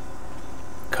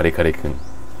 カリカリ君。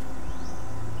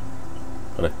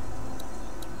あれ?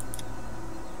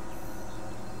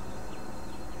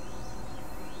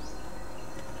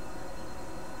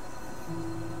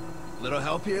 Little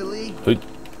help up here, Lee? はい。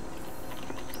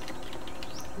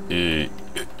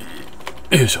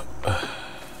よいしょ。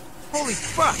 Holy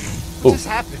fuck! Oh. What just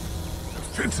happened? The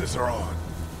fences are on.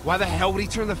 Why the hell would he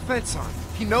turn the fence on?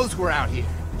 He knows we're out here.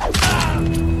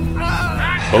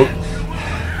 Oh.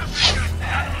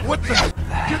 What the?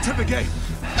 Get to the gate.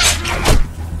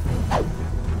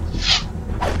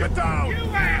 Get down! You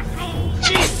asshole!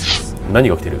 Jesus! 何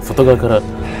が起きてる？外側から。 We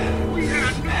had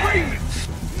an agreement.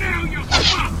 Now you're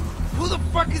fucked. Who the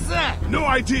fuck is that? No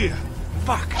idea.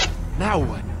 Fuck. Now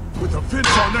what? With a fence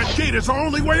on that gate is our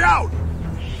only way out.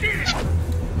 Shit!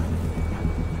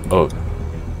 Oh.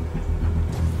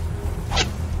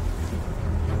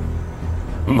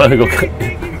 まあ動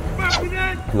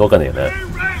かねえよな。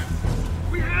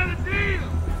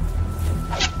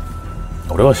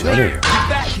俺は知らねえよ。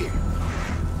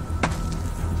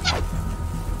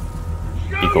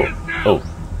行こう。お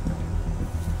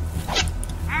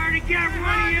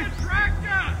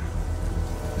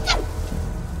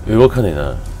う。動かねえ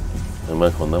な。お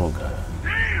前こんなもんか。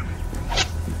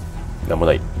なんも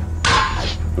ない。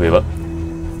上は。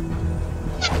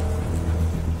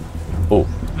おう。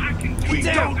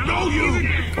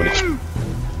俺、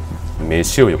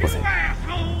飯をよこせ。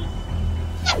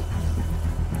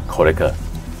これか。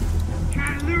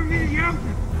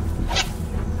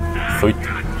そいっと。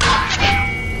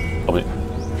危ね。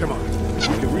Come on,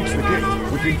 we can reach the gate.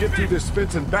 We can get through this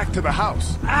fence and back to the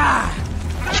house.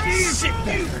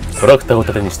 トラクターを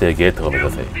盾にしてゲートを目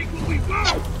指せ。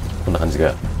こんな感じ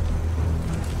が。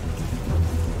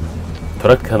ト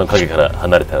ラッカーの影から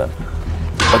離れたら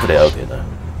一発でアウトやな。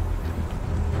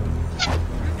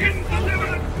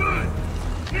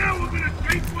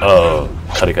あ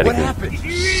あ、カリカリ君。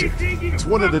It's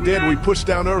one of the dead we pushed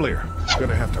down earlier.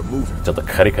 Gonna have to move it. ちょっと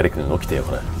カリカリ君起きてよ、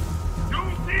ほら。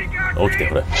起きて、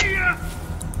ほら。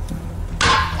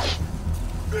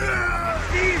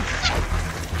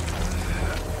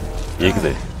行く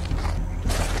ぜ。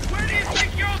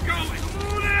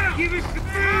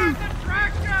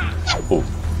おう。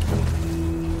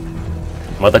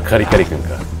またカリカリ君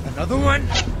か。Another one?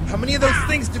 How many of those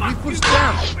things did we push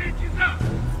down?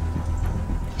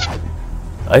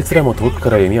 あいつらも遠くか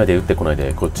ら弓矢で撃ってこない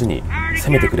でこっちに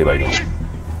攻めてくればいいのに。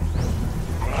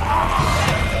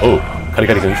おう、カリ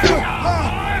カリ君来てる。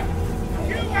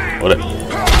ほら、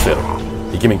そうやろ。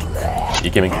イケメンキック。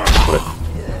イケメンキック。これ。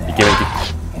イケメンキッ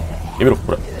ク。やめろ、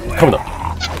ほら。噛むな。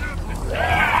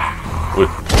おい。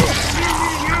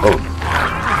おう。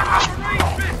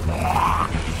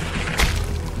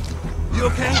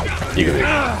行くぜ。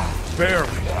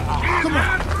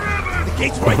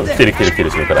来てる来てる来てる、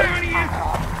後ろから。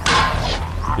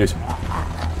よいしょ。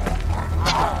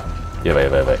やばいや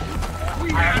ばいやばい。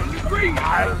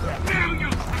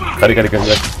カリカリ君が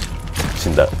死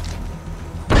んだ。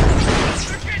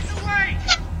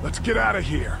Let's get out of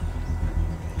here.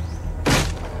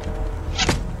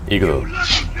 行くぞ。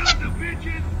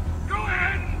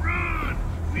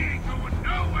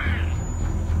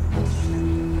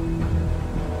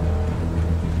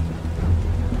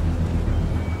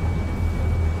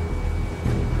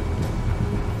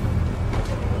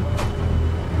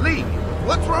Lee,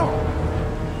 what's wrong?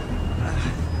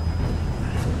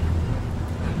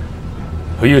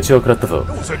 不意打ちを食らったぞ。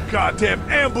 There was a goddamn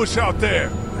ambush out there.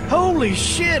 Holy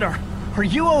shit! Are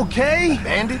you okay?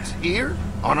 Bandits here?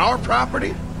 On our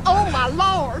property? Oh, my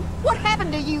lord! What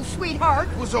happened to you, sweetheart?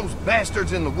 It was those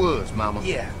bastards in the woods, Mama.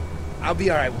 Yeah, I'll be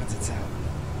alright once it's out.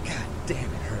 God damn,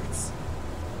 it hurts.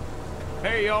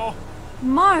 Hey, y'all.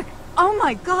 Mark! Oh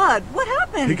my god, what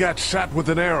happened? He got shot with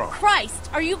an arrow. Christ,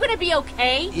 are you gonna be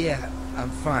okay? Yeah, I'm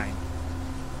fine.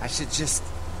 I should just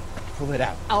pull it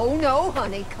out. Oh, no,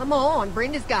 honey. Come on.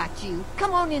 Brenda's got you.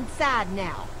 Come on inside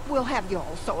now. We'll have you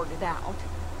all sorted out.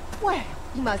 Well,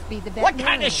 you must be the veterinarian. What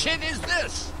kind of shit is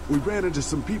this? We ran into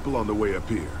some people on the way up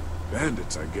here.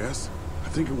 Bandits, I guess. I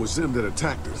think it was them that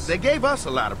attacked us. They gave us a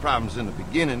lot of problems in the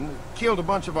beginning. Killed a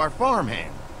bunch of our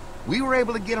farmhands. We were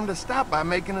able to get them to stop by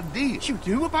making a deal. You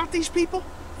knew about these people?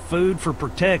 Food for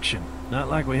protection. Not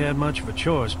like we had much of a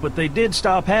choice, but they did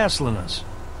stop hassling us.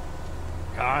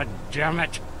 God damn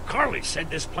it. Carly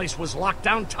said this place was locked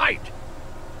down tight.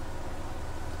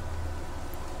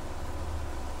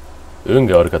 運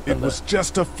が悪かったん It だ。 was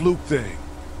just a fluke thing.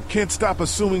 We can't stop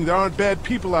assuming there aren't bad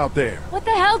people out there. What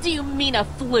the hell do you mean a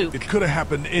fluke? It could have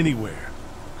happened anywhere.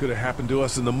 Could have happened to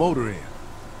us in the motor inn.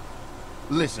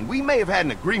 Listen, we may have had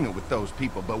an agreement with those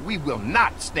people, but we will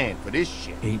not stand for this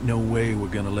shit. Ain't no way we're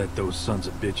gonna let those sons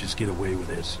of bitches get away with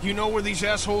this. You know where these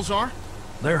assholes are?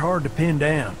 They're hard to pin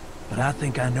down, but I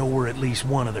think I know where at least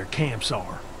one of their camps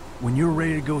are. When you're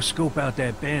ready to go scope out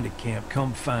that bandit camp,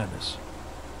 come find us.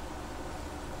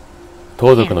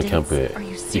 盗賊のキャンプへ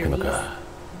行くのか。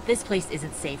This place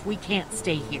isn't safe. We can't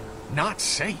stay here. Not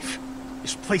safe?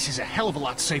 This place is a hell of a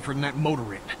lot safer than that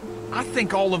motor inn. I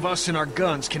think all of us and our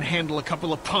guns can handle a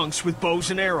couple of punks with bows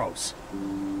and arrows.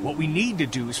 What we need to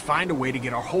do is find a way to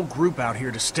get our whole group out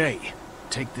here to stay.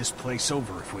 Take this place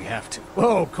over if we have to.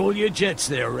 Whoa, cool your jets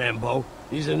there, Rambo.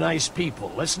 These are nice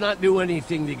people. Let's not do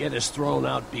anything to get us thrown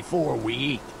out before we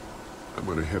eat. I'm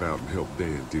gonna head out and help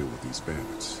Dan deal with these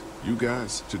bandits. You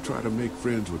guys should try to make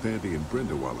friends with Andy and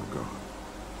Brenda while I'm gone.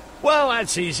 Well,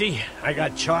 that's easy. I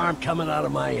got charm coming out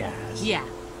of my ass. Yeah,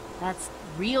 that's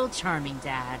real charming,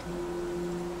 Dad.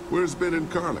 Where's Ben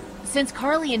and Carly? Since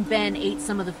Carly and Ben ate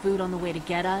some of the food on the way to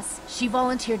get us, she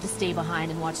volunteered to stay behind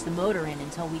and watch the motor inn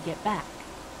until we get back.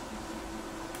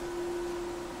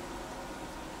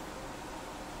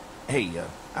 Hey,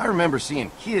 I remember seeing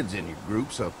kids in your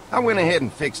group, so I went ahead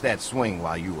and fixed that swing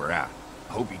while you were out.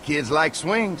 Hope you kids like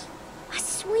swings. A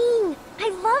swing! I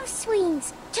love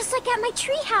swings! Just like at my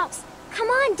treehouse. Come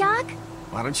on, Doc.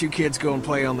 Why don't you kids go and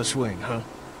play on the swing, huh?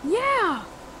 Yeah!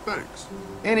 Thanks.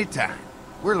 Anytime.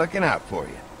 We're looking out for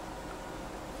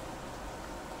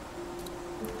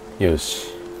you. よし。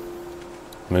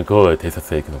向こうへ偵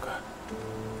察へ行くのか。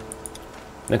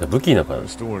なんか武器なんかな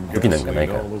い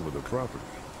か。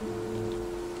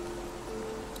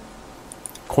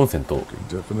コンセント。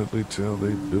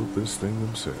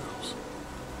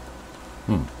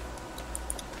うん。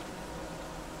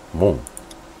門。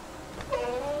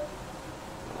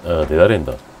ああ、出られん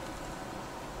だ。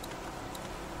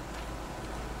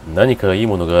何かいい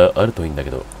ものがあるといいんだけ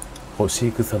ど。干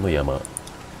し草の山。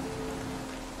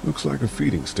Looks like a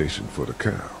feeding station for the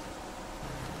cow.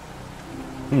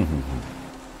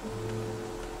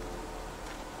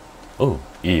 おう、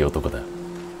いい男だ。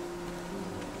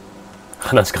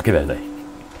話しかけられない。い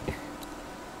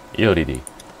いよ、リリー。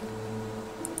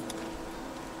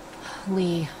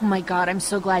Lee, oh my god, I'm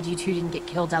so glad you two didn't get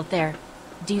killed out there.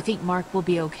 Do you think Mark will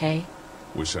be okay?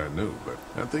 Wish I knew, but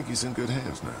I think he's in good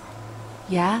hands now.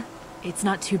 Yeah? It's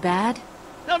not too bad?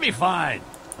 They'll be fine.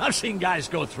 I've seen guys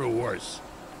go through worse.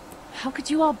 How could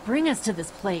you all bring us to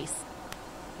this place?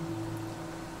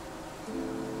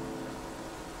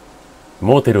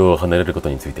 モーテルを離れること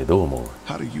についてどう思う？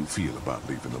 How do you feel about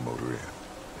leaving the motor inn?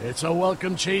 It's a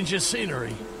welcome change of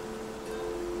scenery.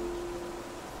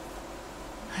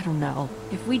 I don't know.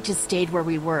 If we just stayed where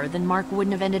we were, then Mark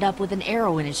wouldn't have ended up with an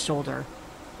arrow in his shoulder.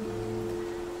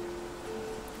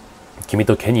 君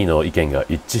とケニーの意見が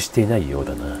一致していないよう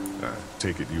だな。I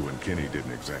take it you and Kenny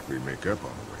didn't exactly make up on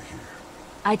the way here.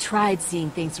 I tried seeing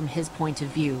things from his point of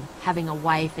view, having a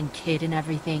wife and kid and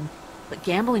everything, but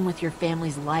gambling with your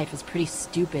family's life is pretty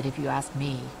stupid if you ask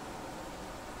me.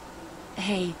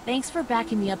 Hey, thanks for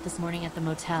backing me up this morning at the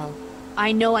motel.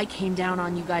 I know I came down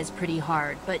on you guys pretty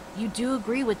hard, but you do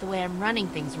agree with the way I'm running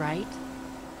things, right?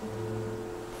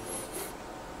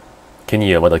 ケニ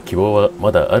ーはまだ希望は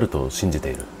まだあると信じ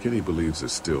ている。Kenny believes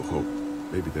there's still hope.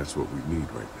 Maybe that's what we need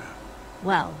right now.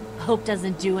 Well, hope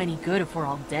doesn't do any good if we're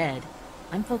all dead.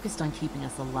 I'm focused on keeping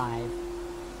us alive.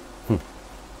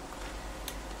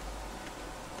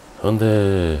 ほん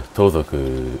で、盗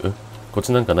賊、こっ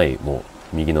ちなんかない？も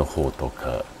う、右の方と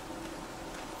か。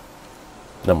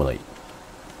なんもない。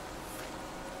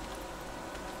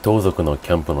盗賊のキ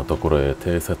ャンプのところへ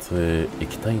偵察へ行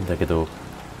きたいんだけど、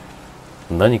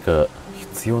何か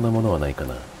必要なものはないか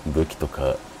な。武器と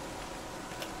か、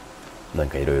なん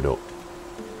かいろいろ。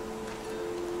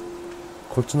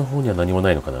こっちの方には何も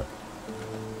ないのかな。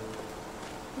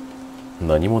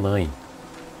何もない。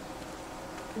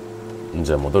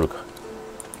じゃあ戻るか。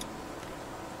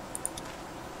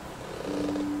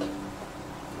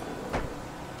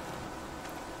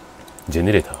ジェ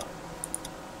ネレーター。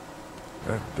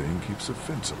That thing keeps a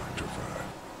fence electrified.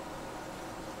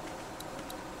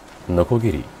 ノコ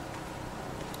ギリ。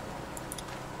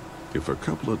If a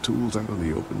couple of tools out in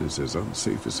the open is as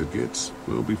unsafe as it gets,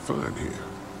 we'll be fine here.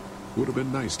 Would have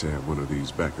been nice to have one of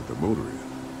these back at the motor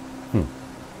inn.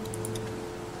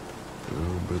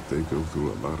 I'll bet they go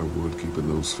through a lot of wood keeping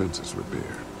those fences repaired.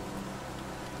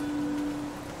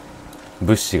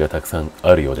 物資がたくさん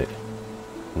あるようで、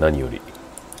何より。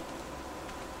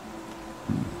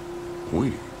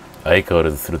相変わ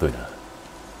らず鋭いな。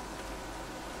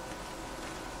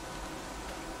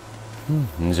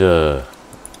じゃあ、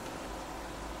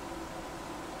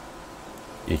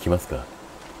行きますか。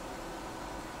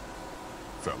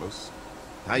Fellas,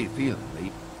 how you feeling,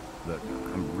 Lee? Look,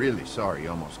 I'm really sorry you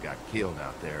almost got killed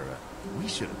out there. We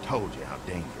should have told you how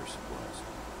dangerous it was.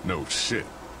 No shit.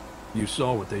 You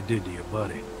saw what they did to your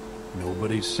buddy.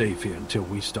 Nobody's safe here until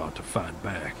we start to fight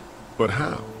back. But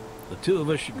how? The two of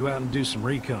us should go out and do some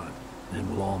recon. Then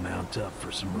we'll all mount up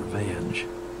for some revenge.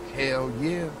 Hell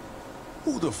yeah.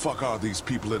 Who the fuck are these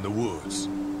people in the woods?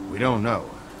 We don't know.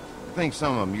 I think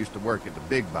some of them used to work at the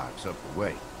big box up the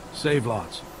way. Save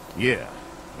lots. Yeah.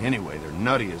 Anyway, they're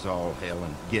nutty as all hell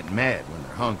and get mad when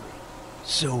they're hungry.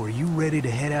 So are you ready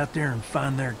to head out there and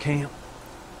find their camp?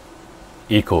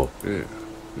 Eco. Yeah.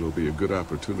 It'll be a good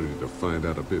opportunity to find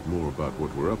out a bit more about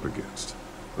what we're up against.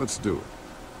 Let's do it.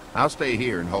 I'll stay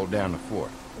here and hold down the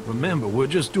fort. Remember, we're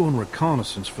just doing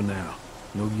reconnaissance for now.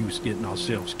 No use getting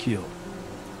ourselves killed.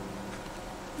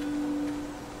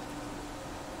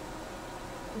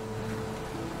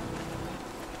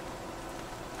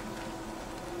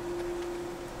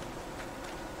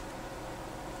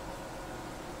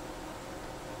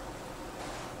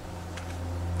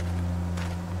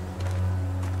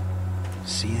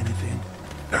 See anything?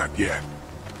 Not yet.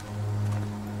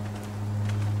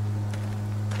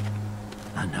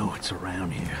 I know it's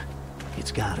around here.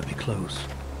 It's gotta be close.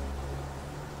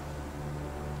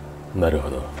 なるほ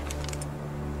ど。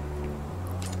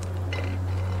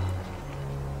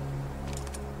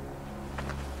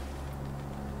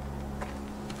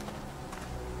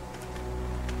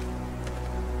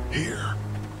Here.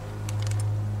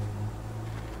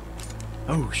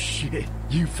 Oh shit,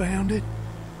 you found it?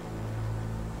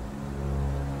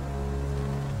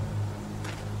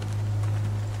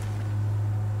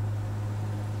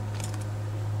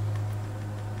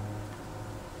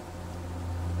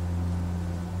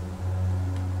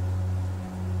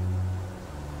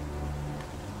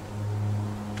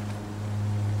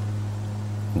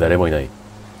誰もいない。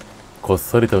こっ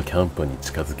そりとキャンプに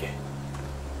近づけ。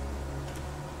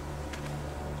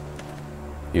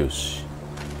よし。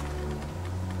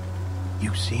You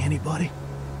see anybody?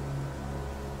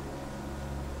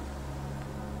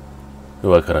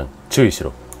 わからん。注意し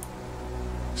ろ。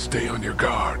Stay on your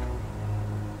guard.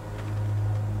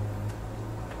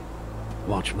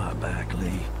 Watch my back,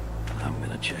 Lee. I'm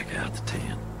gonna check out the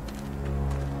tent.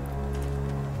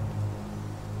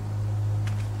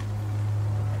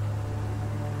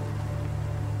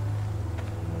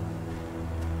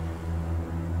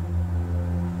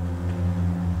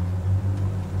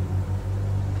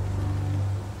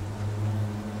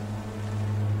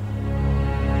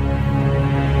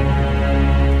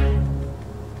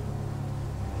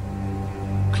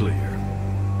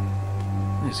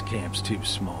 This camp's too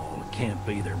small. It can't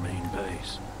be their main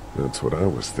base. That's what I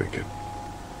was thinking.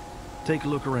 Take a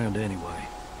look around anyway.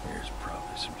 There's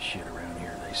probably some shit around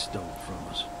here they stole from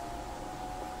us.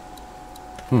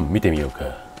 見てみよう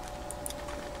か。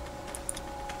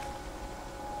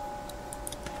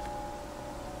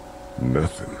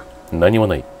Nothing. 何も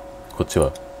ない。こっち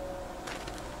は。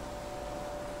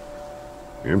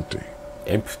Empty.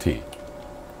 Empty.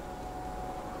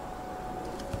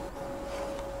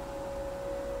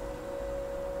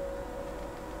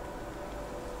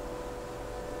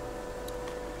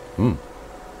 うん。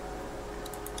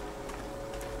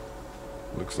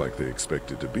Looks like they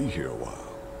expected to be here a while.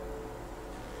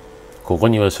 ここ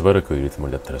にはしばらくいるつも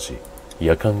りだったらしい。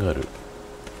夜間がある。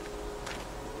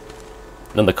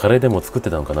なんだ、カレーでも作っ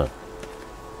てたのかな。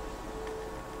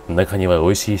中には美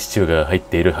味しいシチューが入っ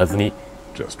ているはずに。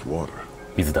Just water.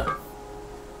 水だ。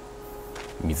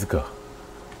水か。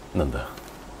なんだ。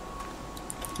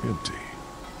Empty.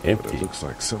 But it looks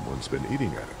like someone's been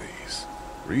eating out of these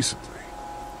recently.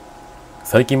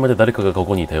 最近まで誰かがこ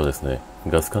こにいたようですね。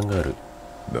ガス管がある。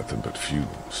Nothing but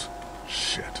fumes.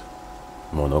 Shit.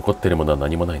 もう残ってるものは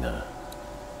何もないな。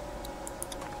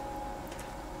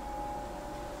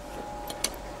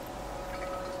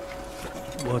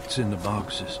What's in the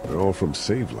boxes? They're all from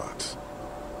save lots.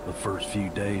 The first few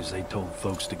days they told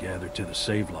folks to gather to the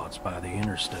save lots by the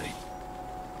interstate.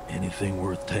 Anything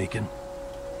worth taking?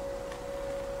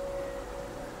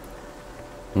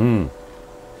 うん。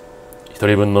一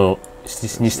人分の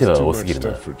にしては多すぎる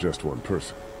な。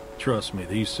Trust me,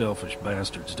 these selfish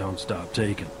bastards don't stop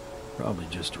taking. Probably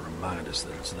just to remind us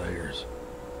that it's theirs.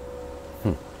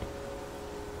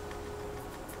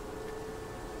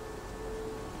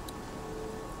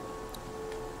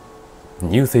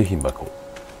 乳製品箱。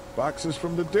Boxes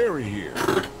from the dairy here.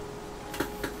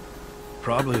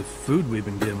 Probably the food we've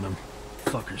been giving them.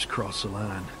 Fuckers cross the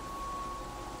line.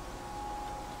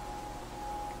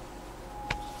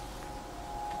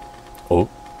 お？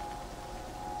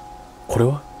これ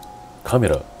は？カメ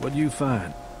ラ。What do you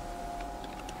find?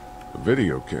 A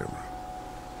video camera.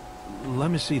 Let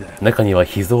me see that. 中には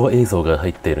秘蔵映像が入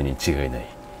っているに違いない。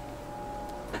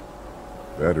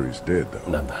Battery's dead though.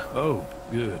 なんだ。Oh,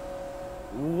 good.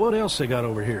 What else they got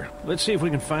over here? Let's see if we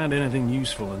can find anything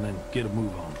useful and then get a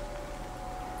move on.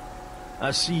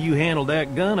 I see you handled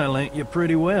that gun I lent you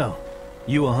pretty well.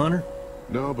 You a hunter?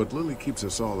 No, but Lily keeps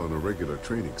us all on a regular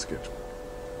training schedule.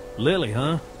 Lily,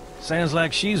 huh? Sounds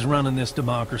like she's running this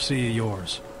democracy of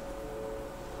yours.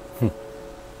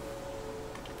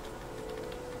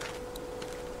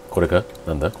 これか？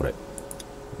なんだこれ。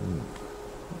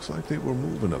Looks like they were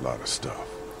moving a lot of stuff.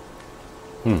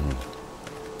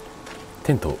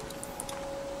 テント。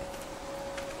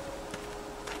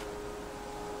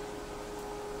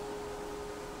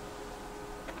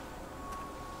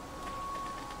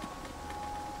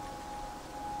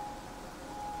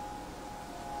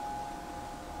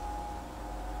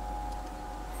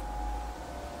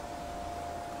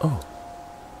Oh.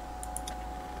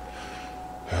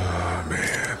 Oh,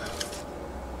 man.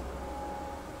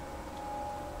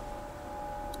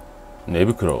 寝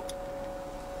袋。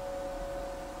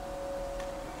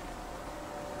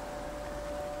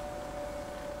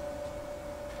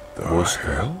どうした？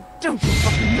 Don't you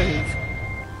fucking move.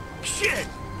 Shit!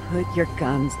 Put your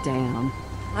guns down.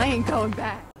 I ain't going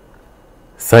back.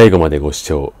 最後までご視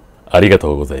聴ありが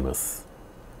とうございます。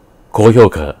高評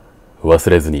価忘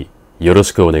れずによろ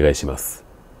しくお願いします。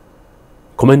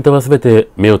コメントはすべて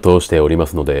目を通しておりま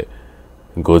すので、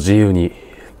ご自由に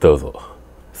どうぞ。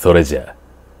それじゃ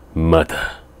あ、ま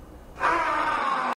た。